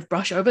people kind of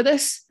brush over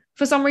this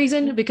for some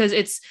reason because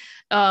it's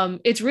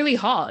really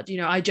hard. You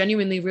know, I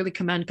genuinely really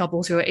commend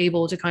couples who are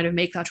able to kind of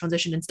make that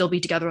transition and still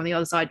be together on the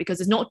other side, because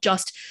it's not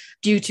just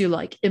due to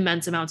like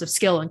immense amounts of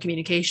skill and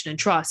communication and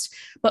trust,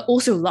 but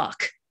also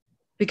luck.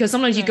 Because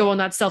sometimes you go on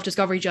that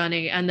self-discovery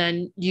journey and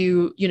then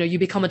you know you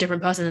become a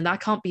different person, and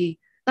that can't be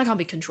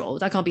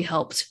controlled, that can't be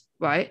helped,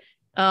 right?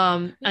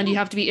 And you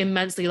have to be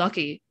immensely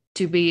lucky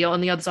to be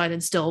on the other side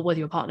and still with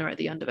your partner at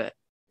the end of it.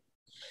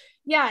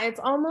 Yeah, it's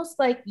almost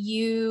like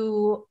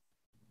you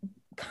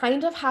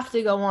kind of have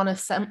to go on a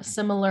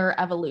similar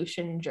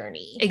evolution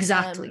journey.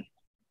 Exactly.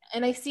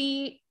 And I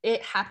see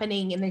it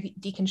happening in the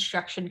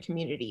deconstruction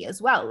community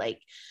as well. Like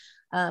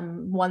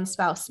one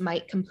spouse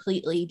might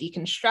completely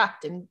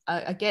deconstruct and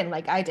again,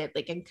 like I did,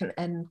 like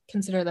and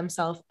consider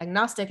themselves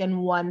agnostic, and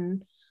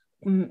one,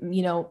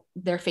 you know,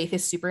 their faith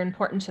is super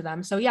important to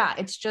them. So yeah,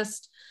 it's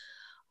just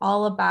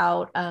all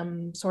about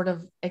sort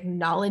of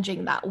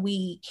acknowledging that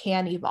we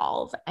can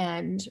evolve,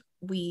 and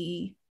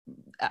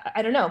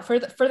I don't know, for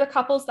the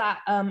couples that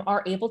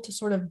are able to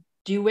sort of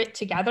do it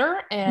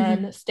together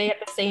and stay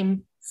at the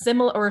same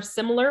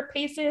similar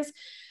paces,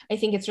 I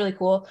think it's really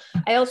cool.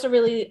 I also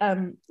really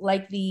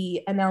like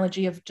the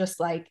analogy of just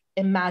like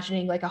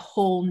imagining like a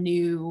whole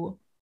new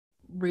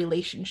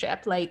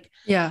relationship. Like,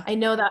 yeah, I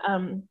know that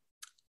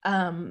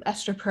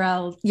Esther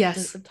Perel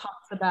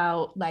talks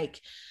about like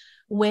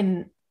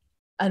when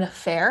an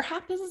affair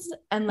happens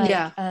and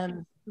like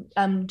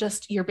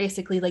just you're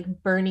basically like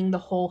burning the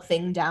whole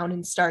thing down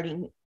and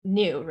starting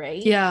new,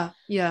 right? I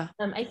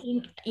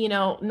think, you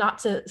know, not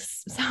to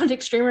sound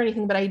extreme or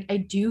anything, but I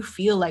do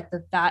feel like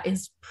that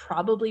is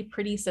probably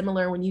pretty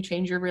similar when you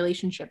change your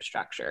relationship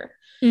structure.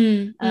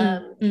 You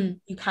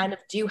kind of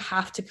do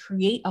have to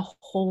create a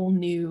whole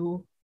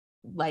new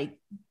like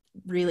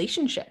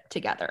relationship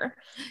together.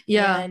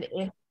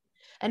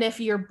 And if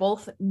you're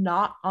both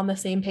not on the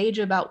same page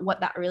about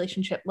what that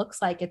relationship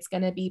looks like, it's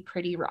going to be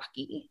pretty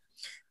rocky.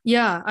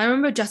 Yeah, I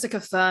remember Jessica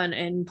Fern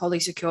in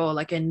Polysecure,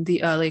 like in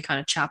the early kind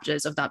of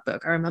chapters of that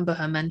book. I remember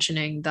her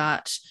mentioning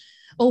that,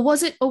 or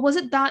was it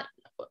that,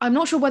 I'm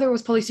not sure whether it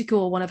was Polysecure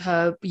or one of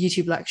her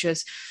YouTube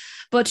lectures,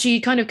 but she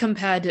kind of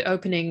compared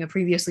opening a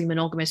previously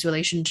monogamous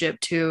relationship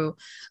to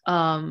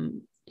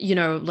you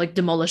know, like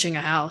demolishing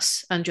a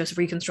house and just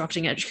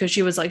reconstructing it, because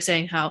she was like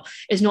saying how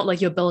it's not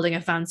like you're building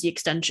a fancy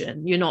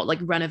extension, you're not like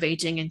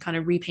renovating and kind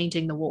of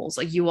repainting the walls,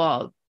 like you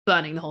are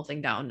burning the whole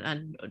thing down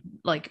and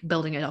like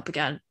building it up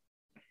again.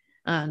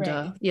 And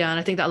and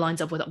I think that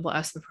lines up with what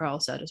Esther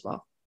Perel said as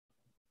well.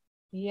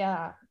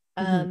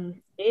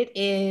 It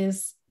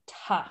is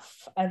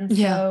tough, and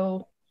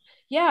so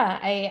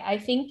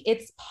I think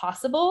it's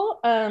possible,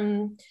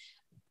 but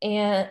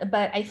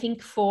I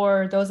think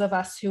for those of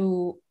us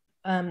who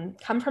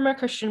come from a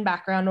Christian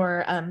background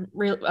or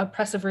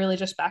oppressive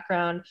religious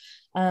background,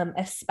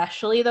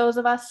 especially those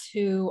of us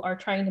who are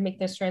trying to make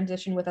this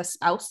transition with a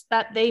spouse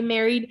that they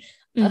married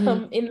in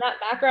that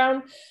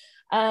background,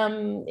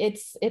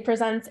 it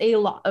presents a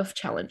lot of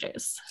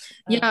challenges.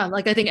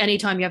 Like I think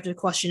anytime you have to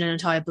question an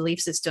entire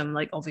belief system,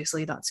 like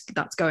obviously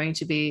that's going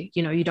to be,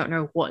 you know, you don't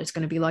know what it's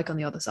going to be like on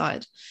the other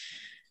side.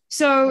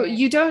 So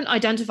you don't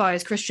identify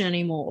as Christian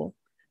anymore,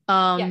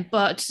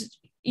 but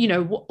you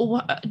know,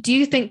 what do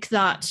you think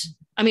that,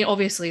 I mean,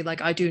 obviously, like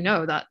I do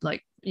know that,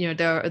 like, you know,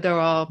 there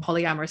are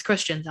polyamorous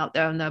Christians out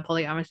there, and there are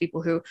polyamorous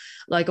people who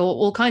like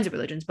all kinds of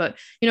religions. But,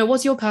 you know,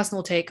 what's your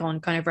personal take on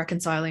kind of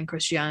reconciling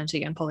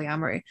Christianity and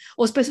polyamory,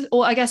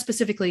 or I guess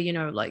specifically, you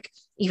know, like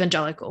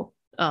evangelical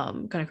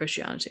kind of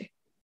Christianity?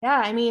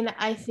 Yeah, I mean,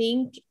 I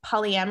think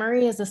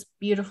polyamory is this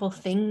beautiful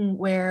thing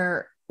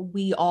where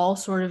we all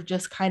sort of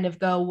just kind of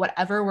go,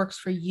 whatever works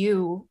for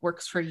you,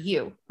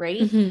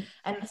 right?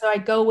 And so I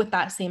go with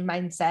that same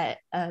mindset.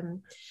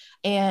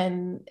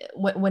 And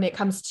when it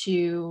comes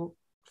to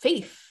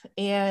faith,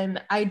 and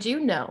I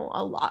do know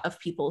a lot of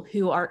people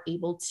who are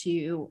able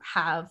to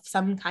have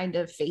some kind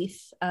of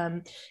faith,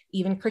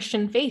 even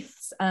Christian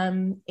faiths,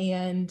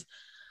 and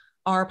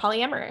are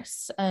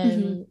polyamorous.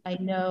 I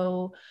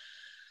know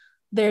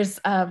there's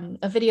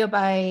a video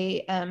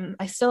by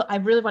I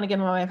really want to get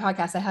him on my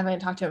podcast. I haven't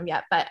talked to him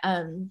yet, but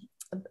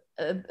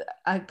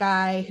a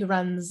guy who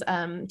runs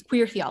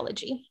Queer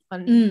Theology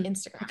on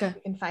Instagram.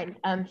 You can find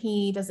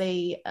he does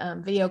a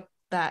video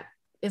that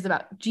is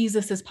about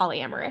Jesus is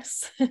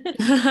polyamorous.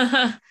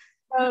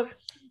 So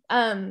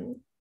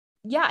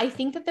I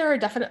think that there are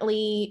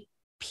definitely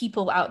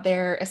people out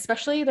there,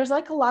 especially there's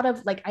like a lot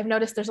of like, I've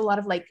noticed there's a lot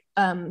of like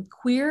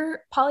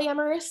queer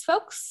polyamorous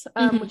folks,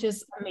 which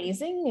is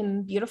amazing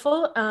and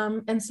beautiful.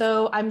 And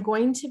so I'm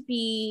going to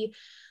be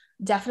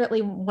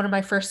definitely one of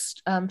my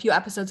first few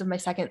episodes of my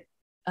second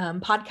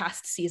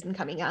podcast season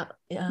coming up.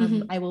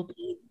 I will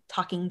be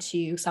talking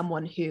to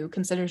someone who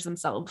considers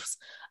themselves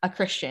a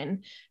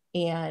Christian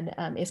and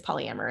is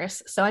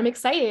polyamorous. So I'm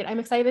excited. I'm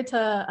excited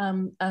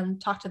to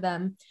talk to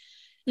them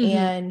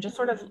and just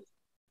sort of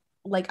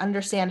like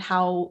understand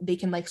how they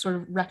can like sort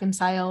of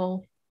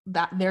reconcile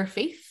that their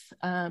faith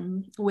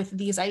with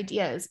these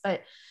ideas.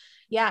 But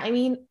yeah, I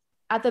mean,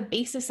 at the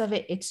basis of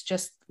it, it's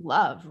just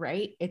love,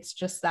 right? It's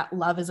just that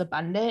love is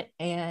abundant.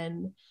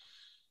 And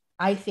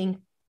I think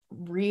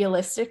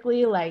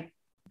realistically, like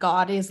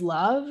God is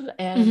love.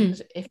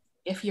 And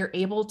if you're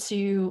able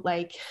to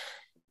like,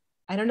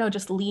 I don't know,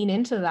 just lean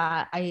into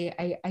that,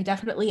 I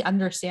definitely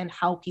understand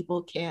how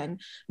people can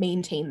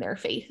maintain their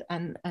faith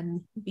and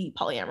be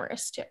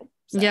polyamorous too.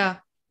 So.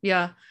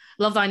 Yeah.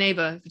 Love thy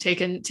neighbor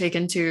taken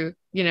to,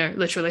 you know,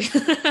 literally.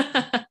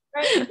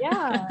 Right.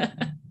 Yeah.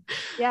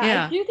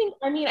 I do think,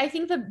 I mean, I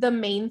think the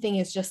main thing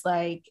is just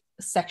like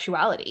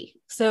sexuality.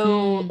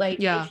 So like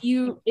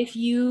if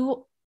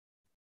you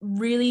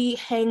really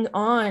hang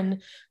on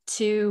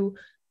to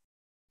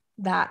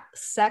that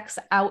sex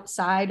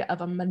outside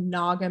of a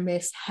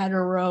monogamous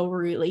hetero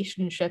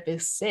relationship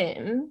is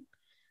sin,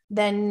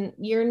 then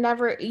you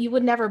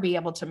would never be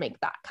able to make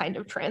that kind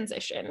of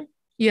transition.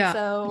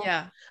 So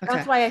okay.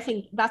 that's why I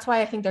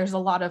think there's a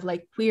lot of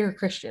like queer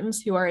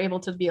Christians who are able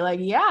to be like,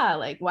 yeah,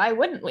 like why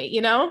wouldn't we,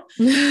 you know?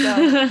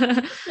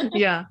 So.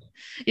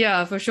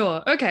 Yeah, for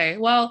sure. Okay,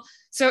 well,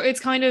 so it's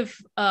kind of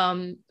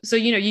so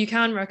you know, you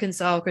can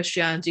reconcile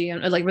Christianity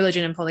and like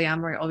religion and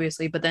polyamory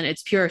obviously, but then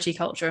it's purity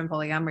culture and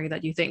polyamory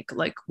that you think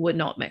like would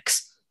not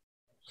mix.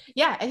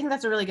 Yeah, I think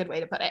that's a really good way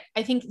to put it.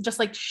 I think just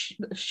like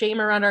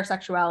shame around our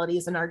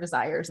sexualities and our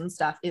desires and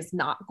stuff is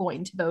not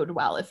going to bode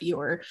well if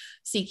you're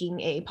seeking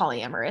a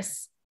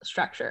polyamorous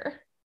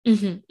structure.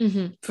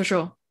 For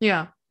sure.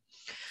 Yeah.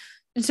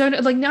 So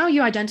like now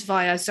you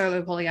identify as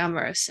solo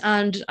polyamorous,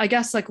 and I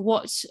guess like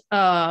what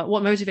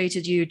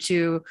motivated you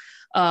to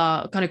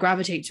kind of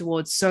gravitate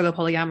towards solo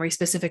polyamory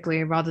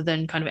specifically rather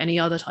than kind of any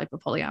other type of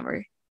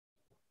polyamory?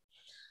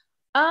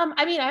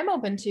 I mean, I'm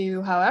open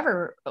to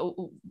however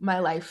my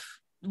life,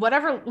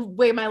 whatever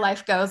way my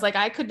life goes. Like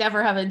I could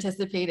never have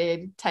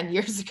anticipated 10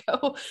 years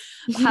ago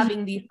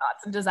having these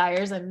thoughts and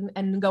desires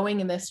and going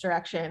in this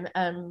direction.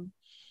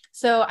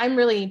 So I'm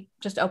really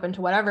just open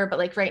to whatever, but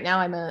like right now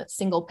I'm a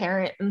single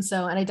parent. And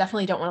I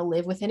definitely don't want to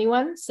live with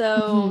anyone.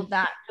 So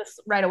that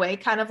just right away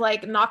kind of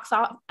like knocks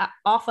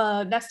off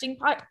a nesting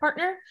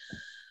partner.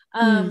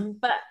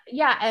 But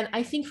yeah, and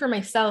I think for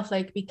myself,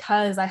 like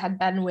because I had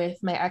been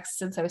with my ex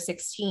since I was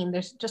 16,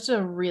 there's just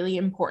a really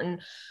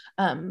important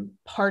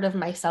part of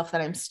myself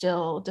that I'm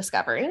still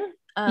discovering.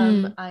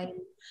 I'm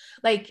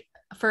like,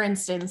 for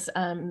instance,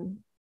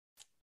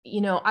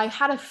 you know, I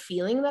had a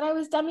feeling that I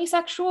was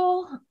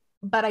demisexual,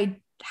 but I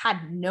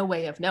had no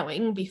way of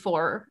knowing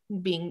before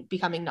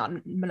becoming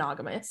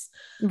non-monogamous.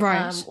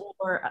 Right.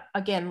 Or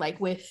again, like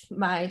with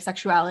my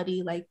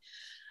sexuality, like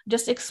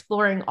just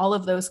exploring all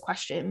of those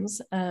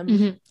questions.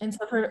 And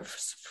so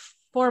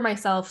for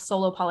myself,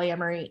 solo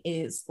polyamory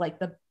is like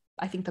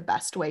I think the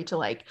best way to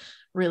like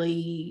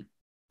really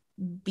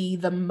be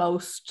the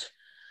most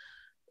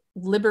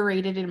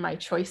liberated in my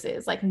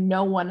choices. Like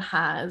no one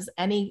has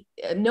the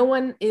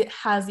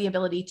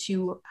ability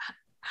to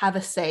have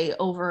a say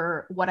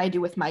over what I do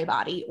with my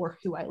body or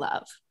who I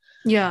love.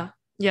 Yeah,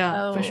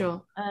 for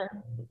sure.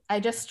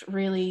 I just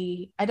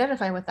really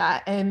identify with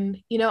that. And,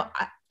 you know,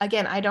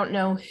 I don't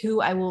know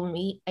who I will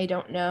meet. I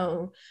don't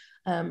know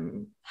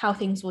how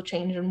things will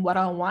change and what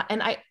I'll want.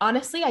 And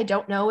I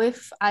don't know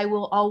if I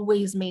will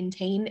always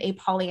maintain a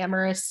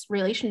polyamorous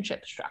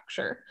relationship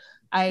structure.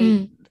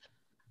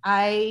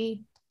 I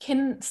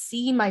can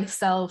see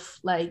myself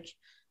like,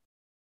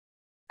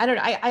 I don't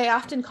know. I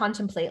often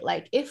contemplate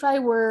like if I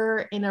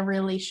were in a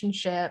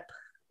relationship,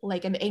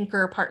 like an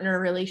anchor partner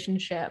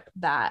relationship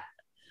that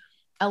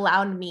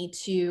allowed me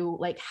to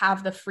like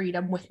have the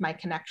freedom with my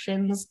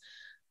connections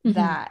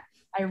that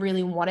I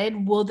really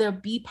wanted, will there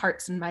be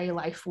parts in my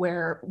life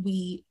where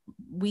we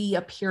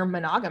appear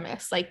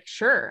monogamous? Like,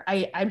 sure,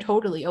 I'm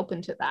totally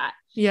open to that.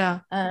 Yeah.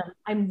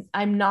 I'm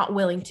not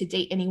willing to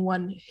date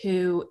anyone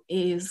who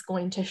is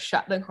going to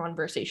shut the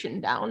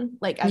conversation down,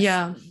 like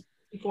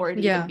before it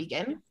even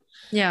begins.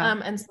 Yeah.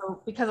 And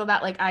so because of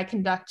that, like I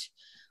conduct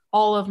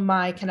all of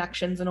my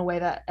connections in a way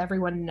that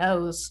everyone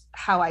knows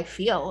how I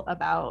feel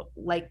about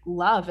like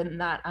love,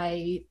 and that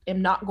I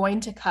am not going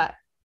to cut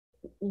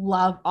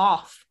love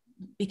off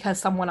because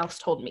someone else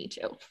told me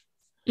to.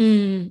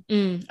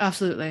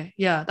 Absolutely.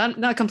 Yeah,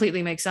 that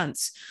completely makes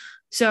sense.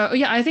 So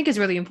yeah, I think it's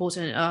really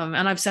important.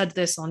 And I've said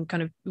this on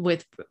kind of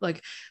with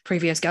like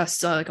previous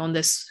guests, like on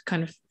this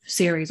kind of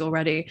series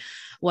already,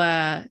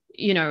 where,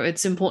 you know,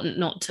 it's important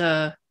not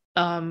to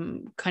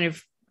kind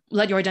of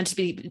let your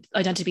identity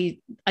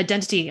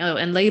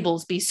and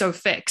labels be so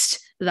fixed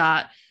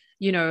that,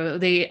 you know,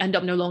 they end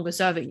up no longer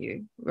serving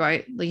you,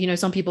 right? Like, you know,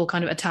 some people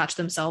kind of attach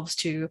themselves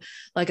to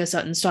like a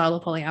certain style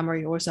of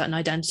polyamory or a certain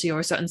identity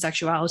or a certain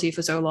sexuality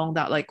for so long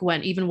that like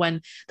even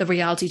when the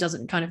reality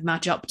doesn't kind of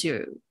match up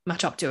to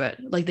it,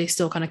 like they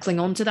still kind of cling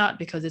on to that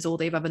because it's all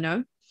they've ever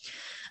known.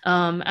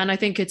 And I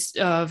think it's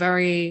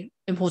very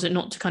important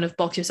not to kind of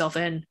box yourself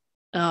in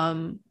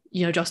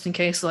just in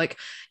case, like,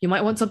 you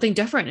might want something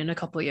different in a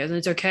couple of years, and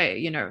it's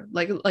okay,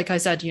 like I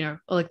said,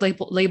 like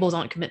labels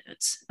aren't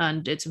commitments,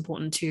 and it's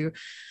important to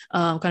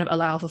kind of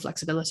allow for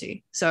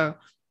flexibility. So,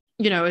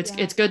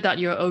 it's good that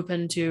you're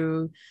open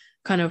to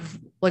kind of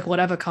like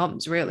whatever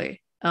comes,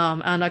 really.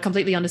 And I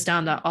completely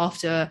understand that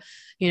after,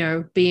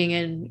 being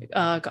in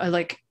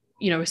like,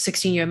 a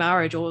 16-year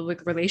marriage or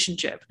like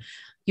relationship,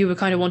 you would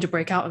kind of want to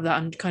break out of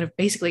that and kind of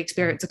basically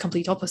experience a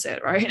complete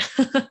opposite, right?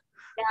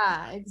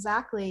 Yeah,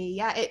 exactly.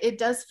 Yeah, it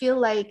does feel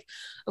like,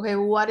 okay,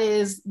 what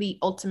is the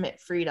ultimate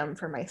freedom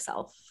for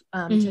myself,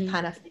 to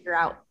kind of figure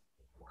out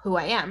who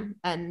I am?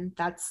 And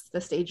that's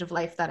the stage of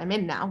life that I'm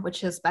in now,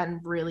 which has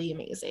been really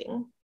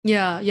amazing.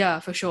 Yeah,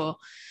 for sure.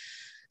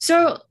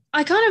 So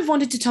I kind of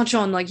wanted to touch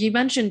on, like, you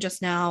mentioned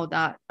just now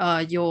that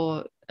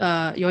you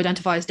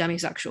identify as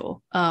demisexual,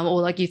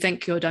 or like you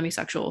think you're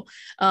demisexual.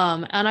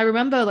 And I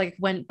remember, like,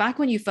 when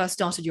you first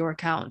started your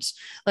account,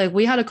 like,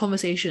 we had a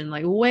conversation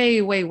like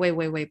way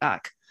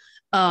back,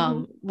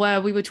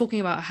 where we were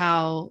talking about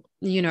how,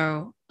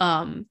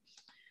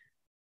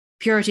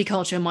 purity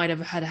culture might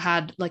have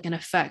had like an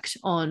effect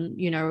on,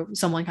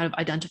 someone kind of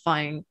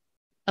identifying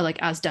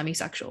like as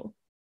demisexual.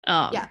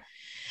 Yeah.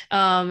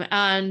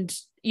 And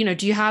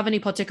do you have any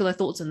particular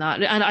thoughts on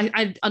that? And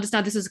I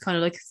understand this is kind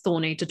of like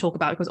thorny to talk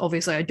about, because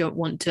obviously I don't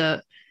want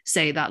to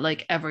say that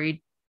like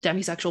every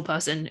demisexual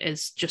person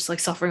is just like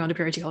suffering under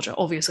purity culture.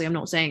 Obviously, I'm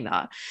not saying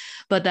that.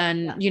 But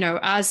then,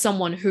 as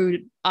someone who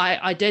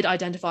I did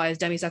identify as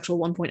demisexual at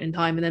one point in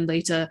time, and then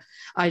later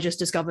I just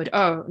discovered,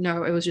 oh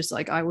no, it was just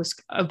like I was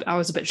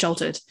a bit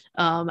sheltered.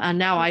 And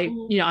now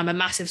I'm a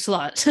massive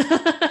slut.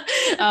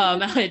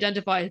 I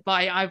identify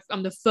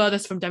I'm the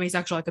furthest from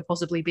demisexual I could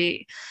possibly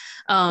be.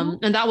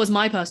 And that was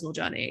my personal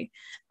journey.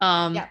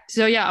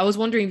 So yeah, I was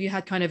wondering if you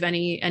had kind of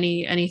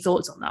any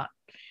thoughts on that.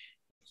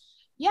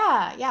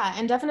 Yeah,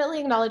 and definitely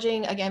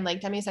acknowledging, again,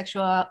 like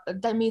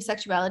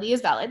demisexuality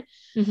is valid.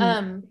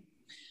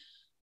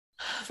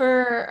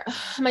 For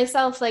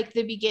myself, like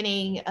the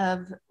beginning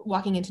of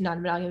walking into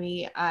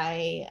non-monogamy,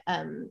 I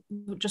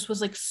just was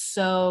like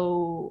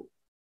so,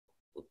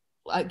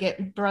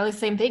 again, probably the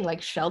same thing,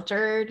 like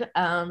sheltered,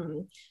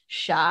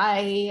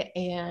 shy,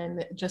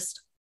 and just,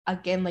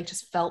 again, like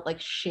just felt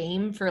like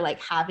shame for like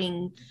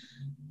having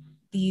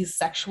these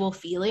sexual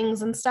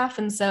feelings and stuff.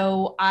 And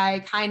so I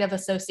kind of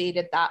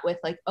associated that with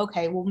like,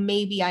 okay, well,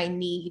 maybe I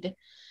need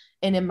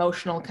an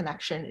emotional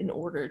connection in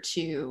order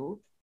to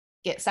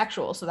get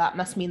sexual. So that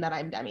must mean that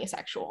I'm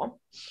demisexual.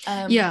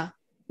 Yeah.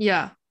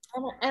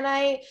 And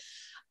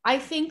I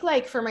think,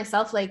 like, for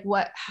myself, like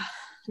what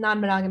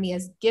non-monogamy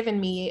has given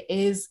me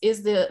is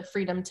the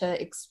freedom to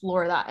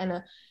explore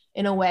that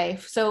in a way.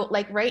 So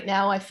like right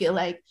now, I feel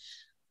like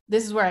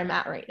this is where I'm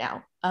at right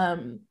now.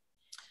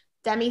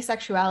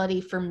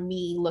 Demisexuality for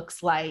me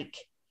looks like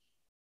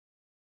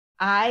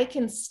I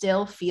can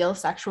still feel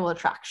sexual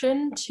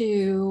attraction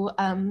to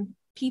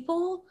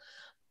people,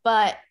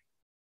 but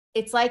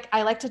it's like,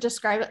 I like to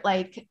describe it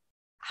like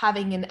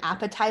having an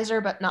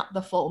appetizer, but not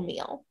the full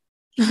meal.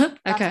 Okay.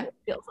 That's what it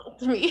feels like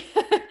to me.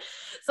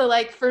 So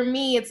like for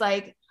me, it's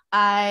like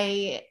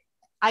I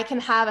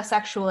can have a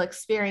sexual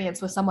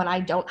experience with someone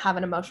I don't have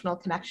an emotional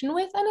connection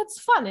with, and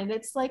it's fun, and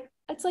it's like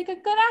a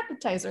good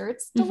appetizer.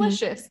 It's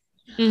delicious.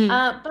 But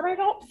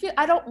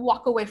I don't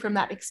walk away from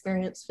that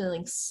experience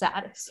feeling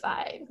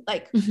satisfied.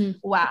 Like,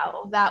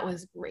 wow, that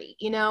was great,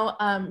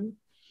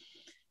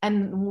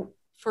 and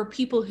for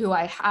people who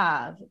I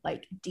have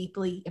like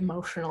deeply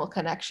emotional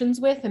connections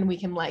with, and we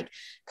can like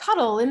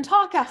cuddle and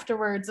talk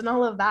afterwards and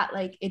all of that,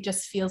 like it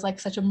just feels like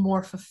such a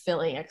more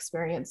fulfilling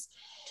experience.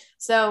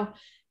 So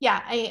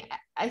yeah,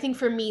 I think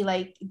for me,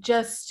 like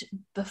just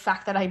the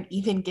fact that I'm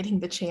even getting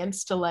the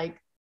chance to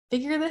like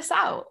figure this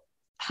out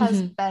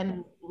has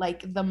been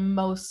like the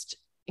most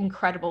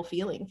incredible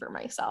feeling for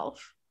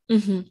myself.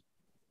 Yeah.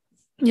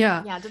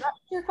 Yeah. Did that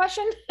answer your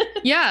question?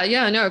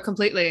 Yeah, no,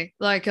 completely.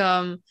 Like,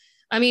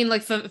 I mean,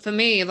 like for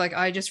me, like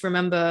I just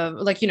remember,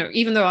 like,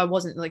 even though I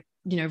wasn't like,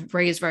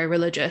 raised very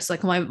religious,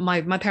 like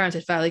my parents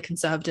had fairly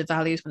conservative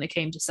values when it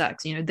came to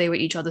sex. They were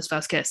each other's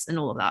first kiss and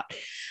all of that.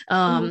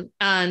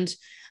 And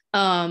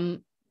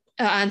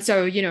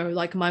so,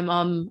 like my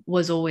mom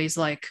was always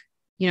like,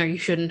 you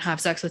shouldn't have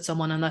sex with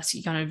someone unless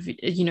you kind of,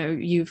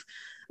 you've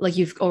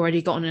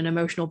already gotten an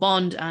emotional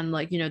bond, and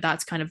like,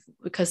 that's kind of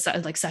because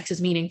like sex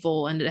is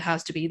meaningful and it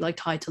has to be like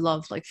tied to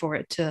love, like for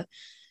it to,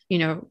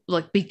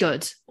 like be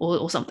good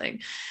or something.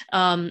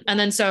 And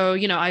then so,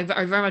 I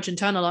very much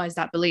internalized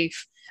that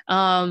belief.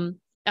 And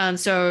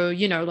so,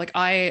 like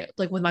I,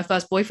 like with my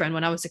first boyfriend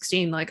when I was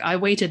 16, like I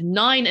waited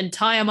 9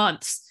 entire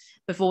months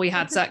before we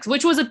had sex,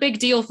 which was a big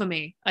deal for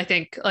me. I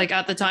think like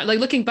at the time, like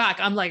looking back,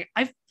 I'm like,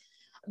 I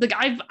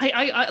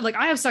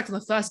have sex on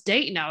the first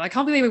date now. I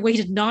can't believe we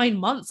waited 9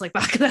 months like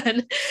back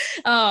then.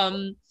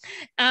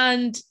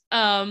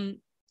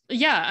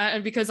 Yeah,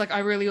 and because like I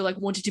really like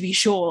wanted to be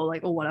sure,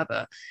 like, or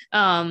whatever.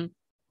 And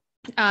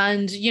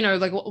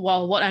like,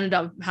 well, what ended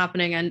up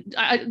happening, and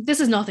this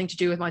has nothing to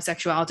do with my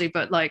sexuality,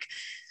 but like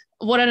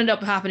what ended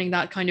up happening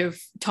that kind of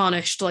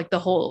tarnished like that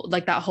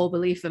whole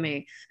belief for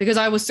me, because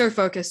I was so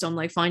focused on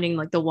like finding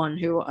like the one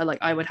who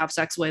I would have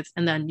sex with,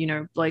 and then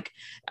like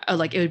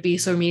it would be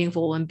so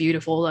meaningful and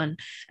beautiful, and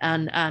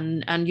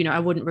I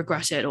wouldn't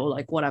regret it or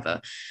like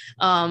whatever.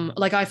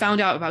 Like I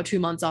found out about 2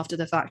 months after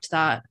the fact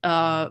that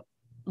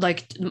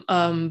like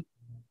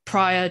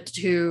prior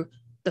to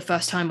the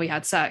first time we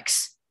had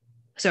sex,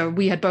 so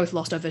we had both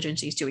lost our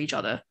virginities to each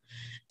other.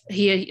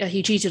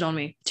 He cheated on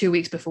me 2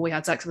 weeks before we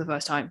had sex for the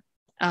first time,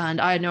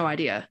 and I had no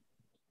idea.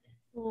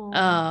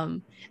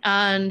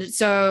 And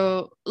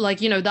so like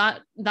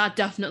that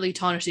definitely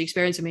tarnished the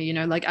experience for me,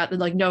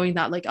 like knowing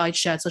that like I'd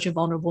shared such a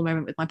vulnerable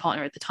moment with my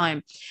partner at the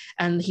time,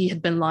 and he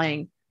had been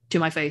lying to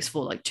my face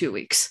for like 2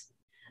 weeks.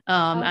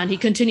 And he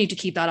continued to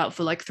keep that up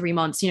for like 3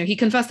 months. He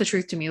confessed the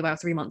truth to me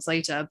about 3 months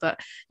later, but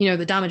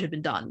the damage had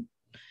been done.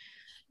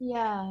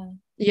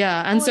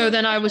 Yeah. And so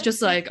then I was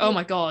just like, oh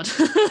my God.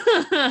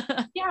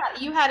 Yeah,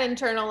 you had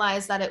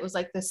internalized that it was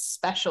like this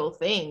special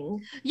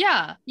thing.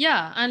 Yeah.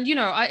 And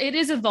it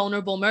is a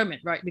vulnerable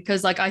moment, right?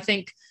 Because like I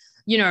think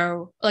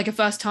like a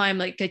first time,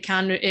 like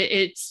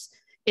it's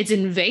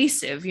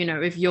invasive,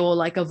 if you're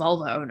like a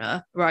vulva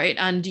owner, right?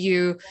 And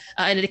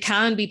and it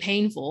can be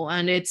painful,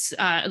 and it's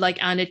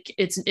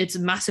it's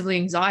massively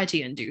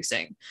anxiety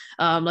inducing.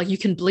 Like you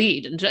can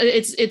bleed, and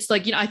it's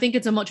like I think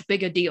it's a much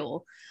bigger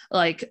deal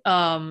like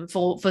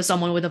for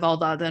someone with a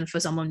vulva than for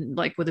someone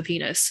like with a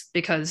penis,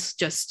 because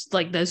just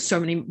like there's so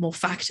many more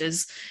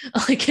factors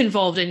like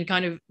involved in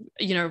kind of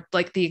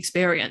like the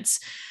experience.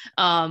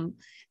 And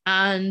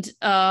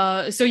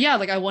so yeah,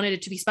 like I wanted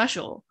it to be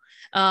special.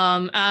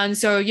 And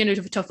so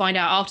to find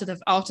out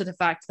after the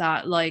fact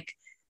that like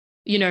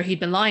he'd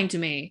been lying to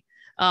me,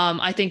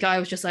 I think I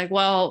was just like,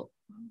 well,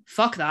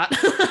 fuck that.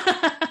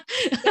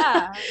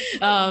 Yeah.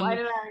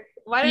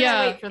 Why did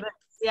I wait for this?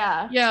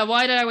 Yeah,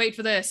 why did I wait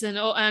for this? And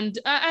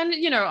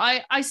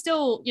I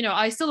still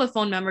have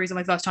fond memories of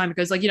my first time,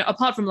 because like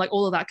apart from like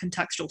all of that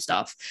contextual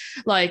stuff,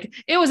 like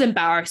it was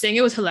embarrassing,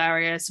 it was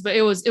hilarious, but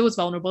it was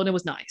vulnerable, and it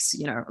was nice.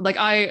 Like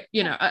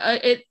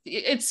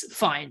it's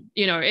fine,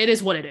 it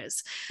is what it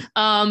is.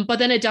 But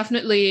then it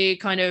definitely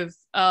kind of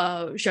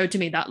showed to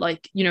me that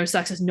like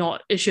sex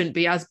it shouldn't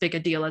be as big a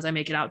deal as I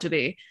make it out to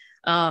be.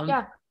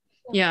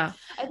 Yeah.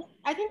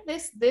 I think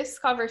this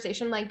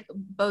conversation like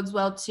bodes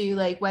well to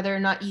like whether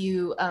or not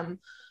you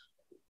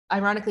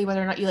ironically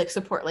whether or not you like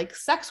support like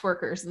sex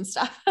workers and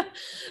stuff.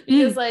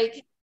 Because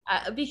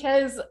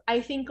because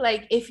I think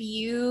like if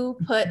you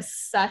put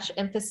such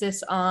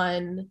emphasis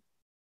on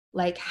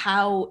like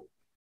how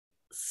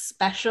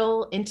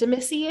special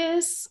intimacy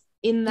is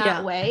in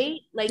that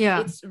way, like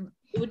it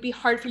would be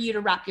hard for you to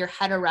wrap your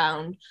head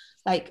around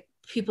like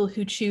people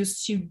who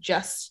choose to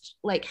just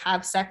like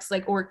have sex,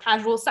 like, or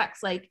casual sex,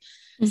 like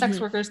sex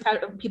workers,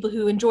 people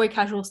who enjoy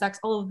casual sex,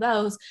 all of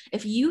those.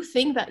 If you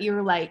think that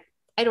you're like,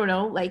 I don't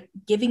know, like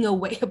giving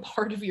away a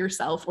part of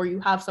yourself, or you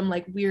have some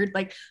like weird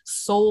like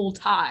soul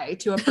tie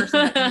to a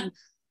person that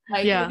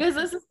you, like,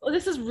 because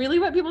this is really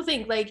what people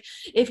think. Like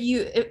if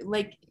you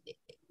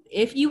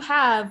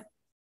have,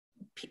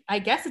 I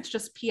guess it's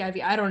just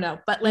PIV, I don't know,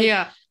 but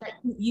like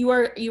you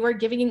are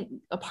giving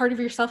a part of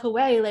yourself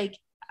away, like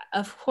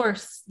of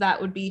course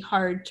that would be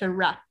hard to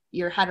wrap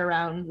your head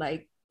around,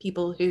 like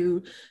people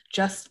who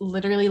just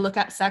literally look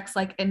at sex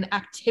like an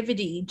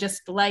activity,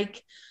 just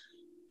like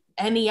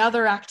any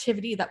other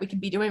activity that we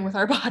could be doing with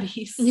our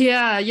bodies.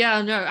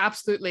 No,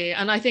 absolutely.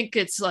 And I think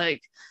it's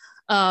like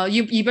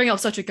you bring up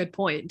such a good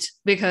point,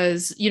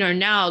 because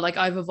now like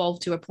I've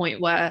evolved to a point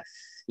where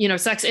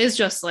sex is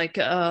just like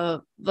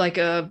a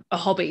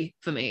hobby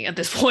for me at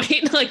this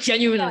point, like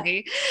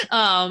genuinely.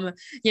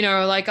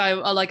 Like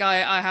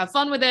I have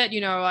fun with it,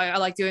 I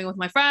like doing it with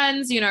my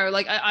friends,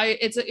 like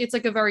it's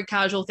like a very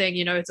casual thing,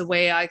 it's a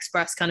way I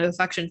express kind of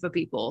affection for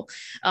people.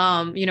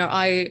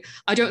 I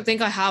don't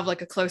think I have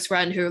like a close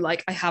friend who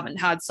like I haven't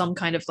had some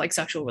kind of like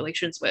sexual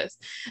relations with,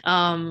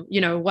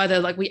 whether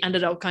like we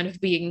ended up kind of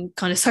being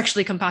kind of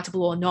sexually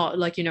compatible or not,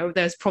 like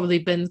there's probably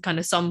been kind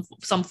of some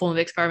form of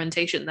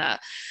experimentation there.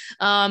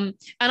 And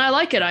I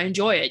like it, I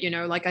enjoy it,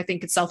 like I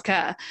think it's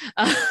self-care.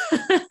 And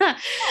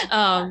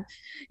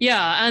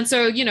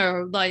so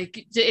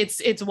like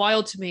it's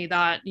wild to me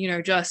that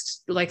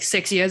just like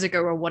 6 years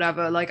ago or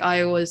whatever, like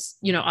I was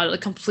on the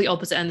complete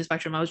opposite end of the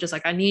spectrum. I was just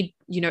like, I need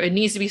it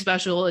needs to be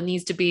special, it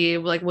needs to be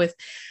like with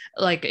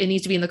like it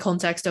needs to be in the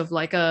context of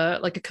like a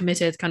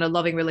committed kind of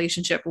loving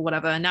relationship or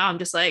whatever, and now I'm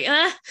just like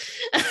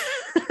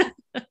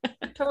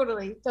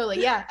Totally.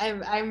 Yeah,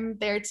 I'm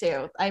there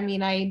too. I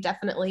mean, I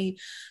definitely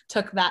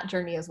took that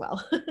journey as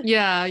well.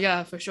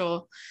 Yeah, for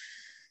sure.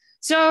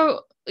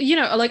 So,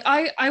 like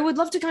I would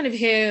love to kind of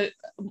hear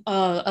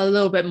a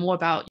little bit more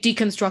about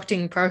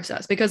deconstructing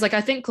process, because like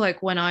I think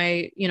like when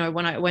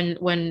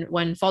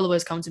when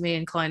followers come to me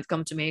and clients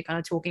come to me kind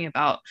of talking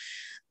about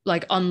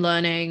like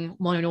unlearning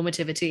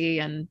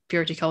mononormativity and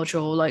purity culture,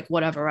 or like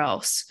whatever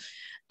else,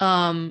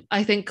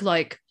 I think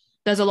like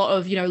there's a lot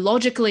of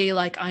logically,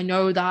 like I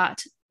know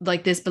that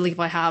like this belief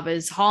I have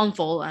is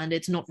harmful and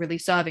it's not really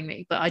serving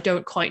me, but I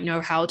don't quite know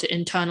how to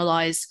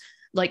internalize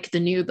like the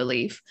new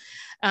belief.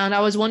 And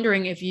I was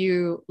wondering if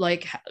you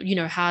like,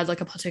 had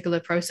like a particular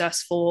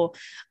process for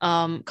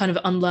kind of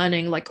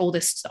unlearning like all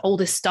this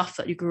stuff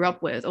that you grew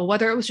up with, or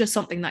whether it was just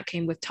something that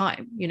came with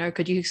time.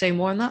 Could you say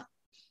more on that?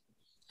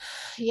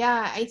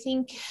 Yeah, I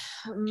think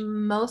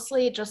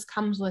mostly it just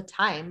comes with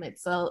time.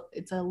 It's a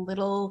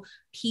little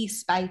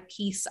piece by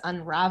piece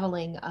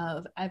unraveling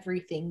of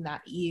everything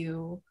that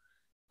you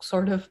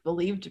sort of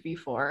believed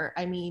before.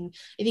 I mean,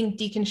 I think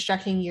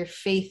deconstructing your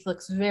faith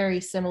looks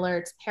very similar.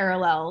 It's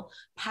parallel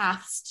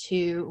paths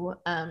to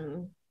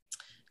deconstructing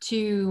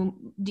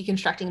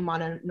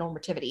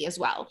mononormativity as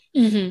well.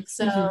 Mm-hmm,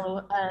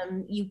 So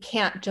you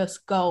can't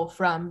just go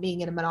from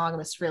being in a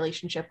monogamous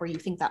relationship where you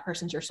think that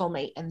person's your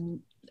soulmate and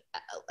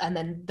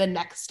then the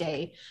next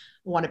day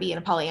want to be in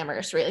a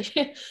polyamorous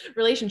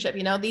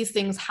relationship. These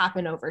things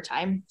happen over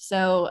time.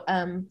 So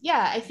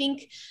I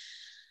think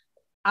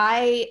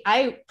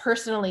I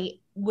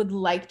personally would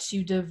like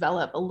to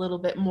develop a little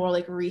bit more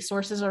like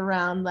resources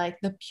around like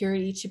the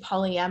purity to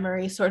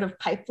polyamory sort of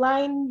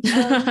pipeline.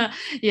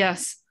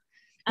 Yes,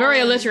 very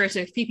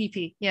alliterative.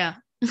 PPP. Yeah.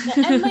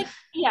 And like,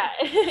 yeah.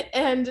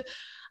 and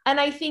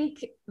I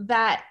think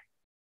that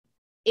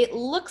it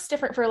looks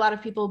different for a lot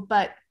of people,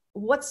 but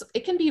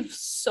it can be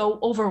so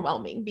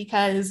overwhelming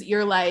because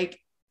you're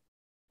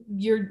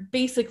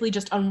basically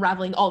just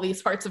unraveling all these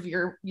parts of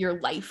your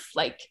life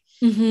like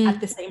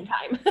at the same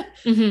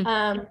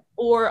time.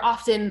 Or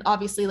often,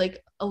 obviously,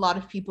 like a lot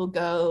of people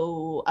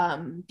go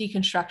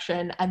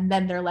deconstruction and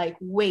then they're like,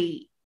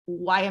 wait,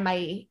 why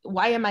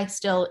am I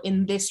still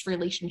in this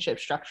relationship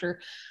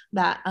structure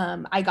that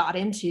I got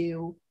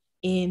into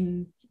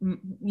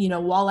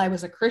while I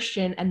was a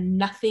Christian, and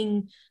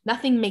nothing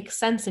makes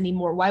sense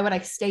anymore. Why would I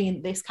stay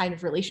in this kind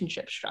of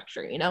relationship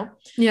structure?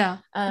 Yeah.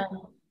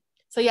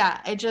 So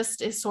yeah, it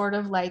just is sort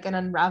of like an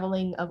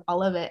unraveling of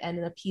all of it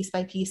and a piece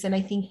by piece. And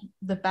I think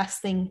the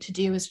best thing to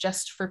do is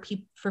just for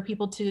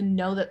people to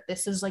know that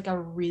this is like a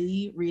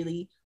really,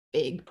 really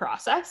big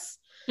process.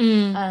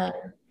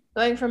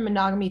 Going from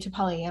monogamy to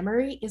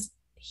polyamory is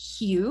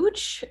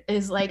huge,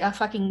 is like a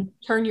fucking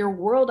turn your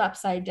world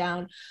upside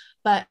down.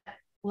 But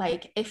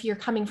like if you're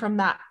coming from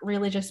that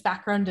religious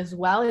background as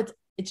well,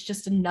 it's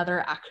just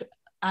another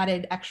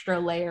added extra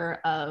layer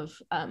of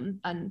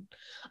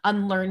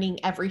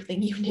unlearning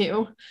everything you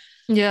knew.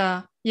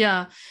 And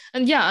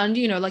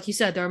like you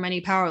said, there are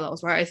many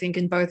parallels, right? I think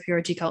in both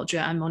purity culture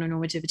and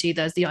mononormativity,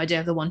 there's the idea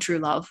of the one true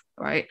love,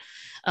 right?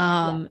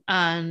 And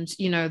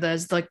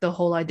there's like the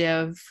whole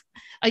idea of,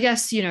 I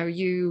guess,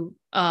 you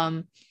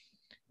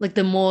like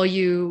the more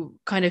you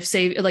kind of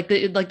save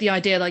the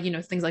idea, like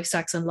things like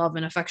sex and love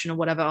and affection or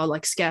whatever are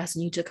like scarce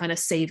and you need to kind of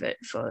save it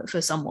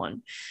for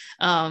someone.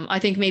 I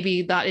think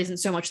maybe that isn't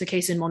so much the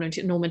case in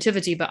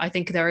mononormativity, but I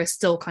think there is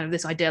still kind of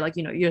this idea like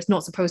you're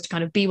not supposed to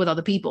kind of be with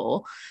other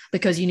people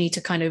because you need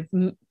to kind of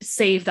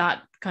save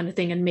that kind of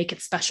thing and make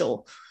it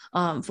special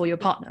for your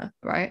partner,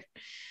 right?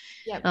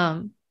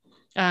 Yeah.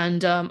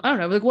 And I don't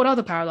know, like what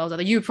other parallels are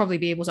there? You'd probably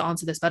be able to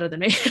answer this better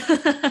than me.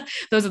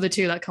 Those are the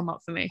two that come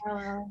up for me.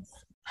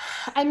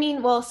 I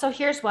mean, well, so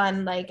here's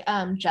one, like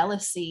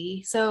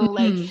jealousy. So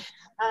like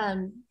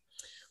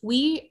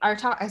we are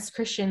taught as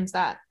Christians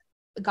that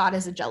God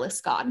is a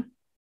jealous God.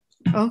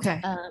 Okay.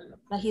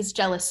 That he's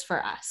jealous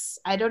for us.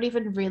 I don't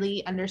even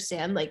really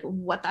understand like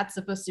what that's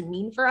supposed to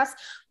mean for us,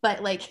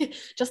 but like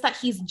just that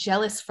he's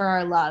jealous for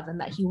our love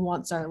and that he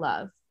wants our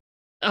love.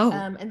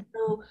 And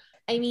so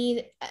I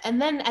mean,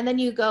 and then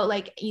you go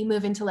like you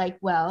move into like,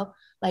 well,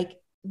 like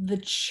the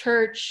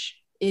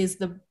church is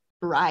the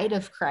bride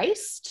of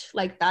Christ,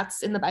 like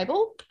that's in the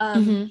Bible.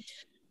 And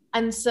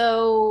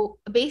so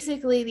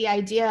basically the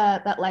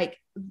idea that like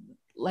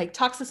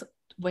toxic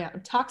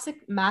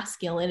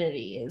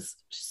masculinity is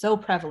so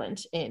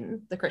prevalent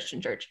in the Christian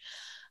church.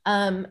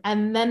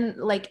 And then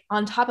like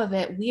on top of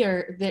it,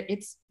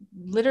 it's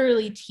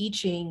literally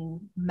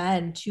teaching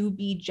men to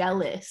be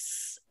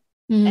jealous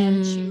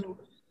and to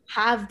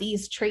have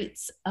these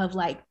traits of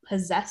like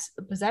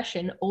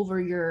possession over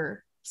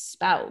your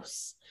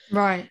spouse.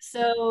 Right.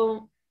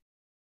 So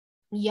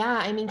yeah,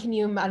 I mean, can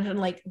you imagine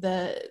like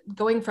the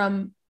going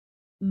from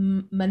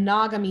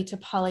monogamy to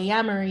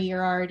polyamory?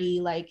 You're already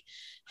like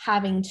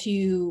having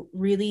to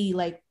really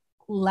like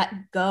let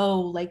go,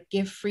 like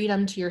give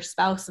freedom to your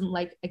spouse and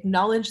like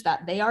acknowledge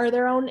that they are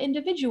their own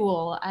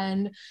individual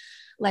and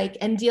like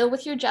and deal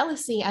with your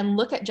jealousy and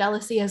look at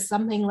jealousy as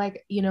something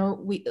like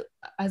we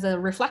as a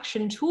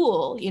reflection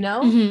tool,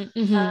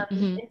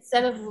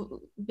 instead of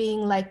being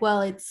like,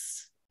 well,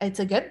 it's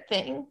a good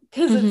thing,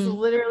 because it's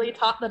literally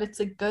taught that it's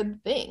a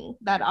good thing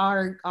that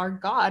our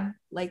God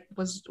like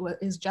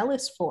is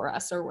jealous for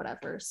us or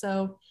whatever.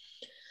 So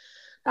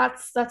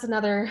that's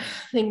another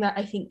thing that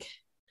I think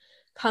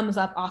comes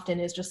up often,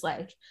 is just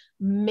like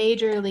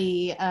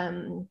majorly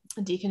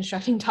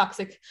deconstructing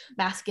toxic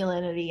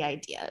masculinity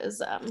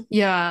ideas. And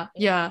I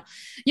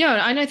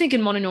think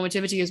in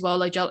mononormativity as well,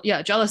 like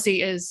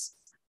jealousy is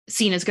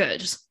seen as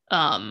good,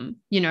 and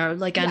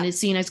it's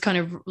seen as kind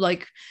of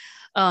like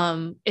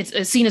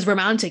it's seen as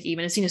romantic,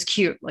 even it's seen as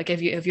cute, like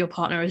if your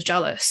partner is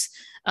jealous.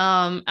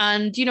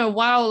 And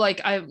while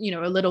like I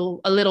a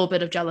little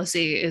bit of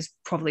jealousy is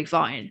probably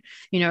fine,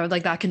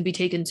 like that can be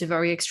taken to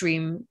very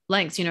extreme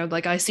lengths.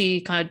 Like I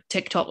see kind of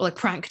TikTok, like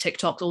prank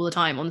TikToks all the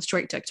time on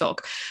straight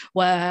TikTok,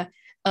 where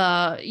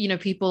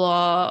people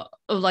are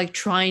like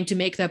trying to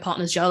make their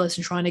partners jealous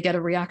and trying to get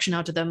a reaction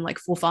out of them like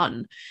for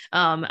fun.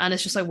 And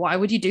it's just like, why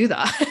would you do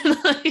that?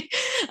 Like,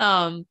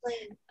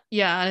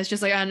 yeah, and it's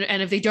just like,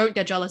 and if they don't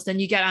get jealous, then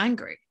you get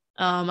angry.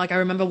 Like I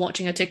remember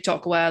watching a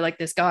TikTok where like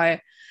this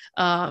guy,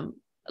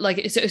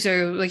 like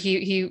so like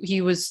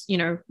he was,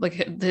 like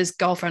his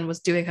girlfriend was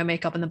doing her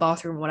makeup in the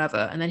bathroom or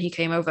whatever, and then he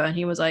came over and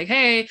he was like,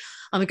 hey,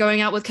 I'm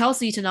going out with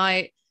Kelsey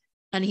tonight.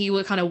 And he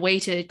would kind of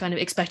waited, kind of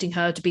expecting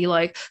her to be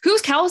like, who's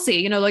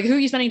Kelsey? Like who are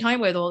you spending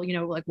time with, or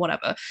like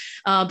whatever.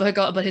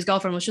 But his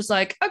girlfriend was just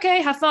like,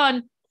 okay, have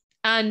fun.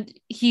 And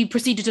he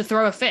proceeded to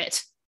throw a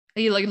fit.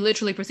 He like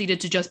literally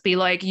proceeded to just be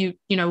like,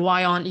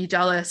 why aren't you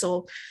jealous?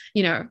 Or,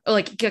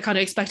 like kind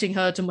of expecting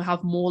her to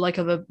have more like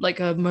a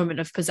moment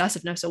of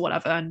possessiveness or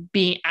whatever, and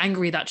being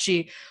angry that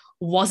she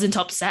wasn't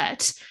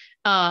upset.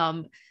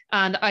 And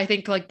I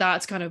think like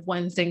that's kind of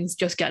when things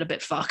just get a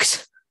bit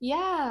fucked.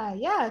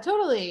 Yeah,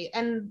 totally.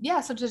 And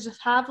yeah, so to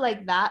just have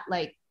like that,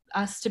 like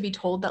us to be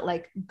told that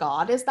like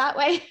God is that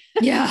way.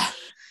 Yeah.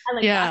 And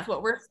like that's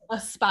what we're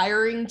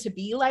aspiring to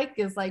be like,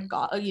 is like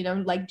God,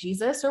 like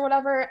Jesus or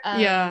whatever.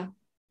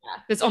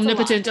 This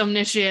omnipotent,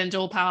 omniscient,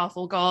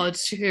 all-powerful God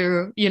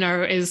who,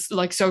 is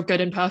like so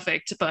good and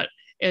perfect, but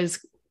is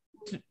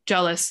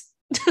jealous.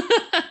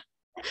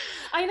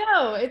 I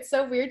know, it's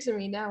so weird to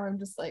me now. I'm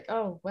just like,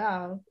 oh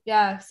wow.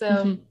 Yeah.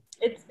 So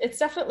it's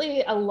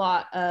definitely a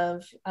lot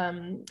of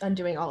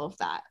undoing all of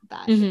that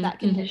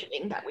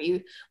conditioning that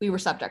we were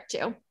subject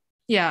to.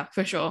 Yeah,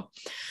 for sure.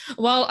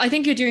 Well, I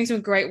think you're doing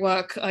some great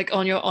work like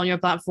on your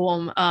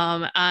platform,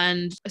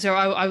 and so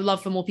I would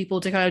love for more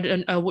people to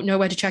kind of know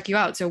where to check you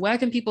out. So where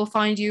can people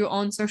find you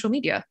on social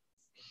media?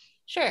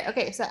 Sure.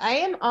 Okay, so I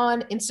am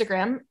on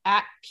Instagram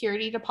at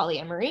Purity to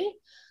Polyamory.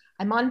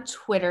 I'm on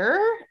Twitter.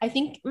 I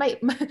think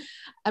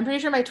I'm pretty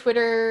sure my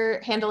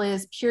Twitter handle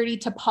is Purity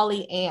to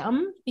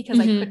Polyam, because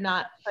I could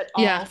not put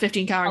all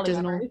 15 characters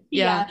and all.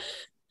 Yeah.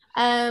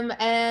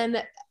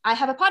 And I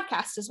have a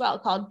podcast as well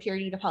called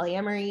Purity to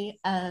Polyamory.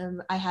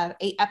 I have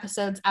 8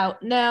 episodes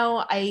out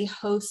now. I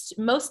host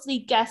mostly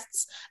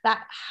guests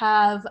that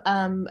have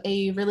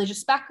a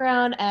religious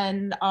background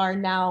and are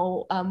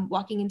now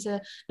walking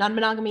into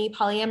non-monogamy,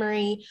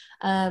 polyamory.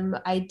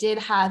 I did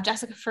have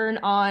Jessica Fern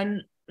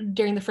on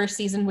during the first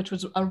season, which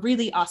was a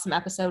really awesome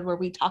episode where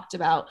we talked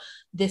about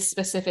this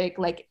specific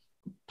like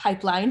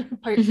pipeline,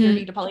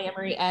 Purity to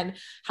Polyamory, and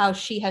how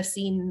she has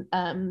seen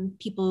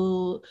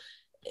people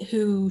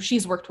who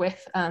she's worked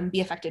with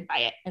be affected by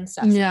it and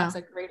stuff. So that's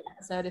a great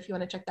episode if you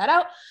want to check that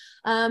out.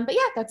 But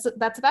yeah, that's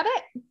about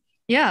it.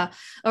 Yeah.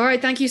 All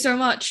right. Thank you so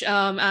much.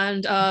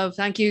 And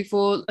thank you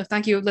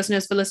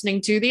listeners for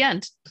listening to the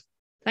end.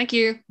 Thank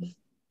you.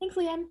 Thanks,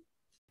 Leanne.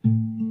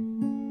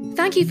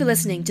 Thank you for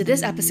listening to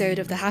this episode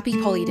of the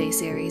Happy Poly Day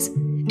series.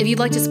 If you'd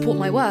like to support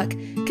my work,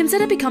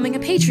 consider becoming a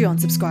Patreon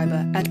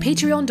subscriber at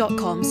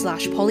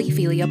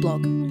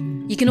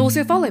patreon.com/polyphiliablog. You can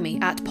also follow me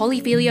at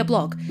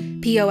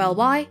polyphiliablog,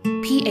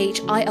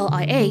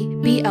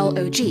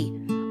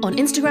 POLYPHILIABLOG, on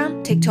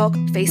Instagram, TikTok,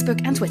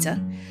 Facebook, and Twitter.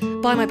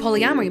 Buy my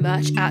polyamory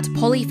merch at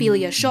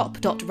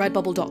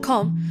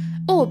polyphiliashop.redbubble.com,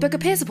 or book a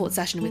peer support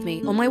session with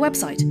me on my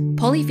website,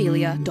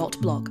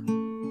 polyphilia.blog.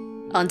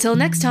 Until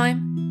next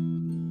time.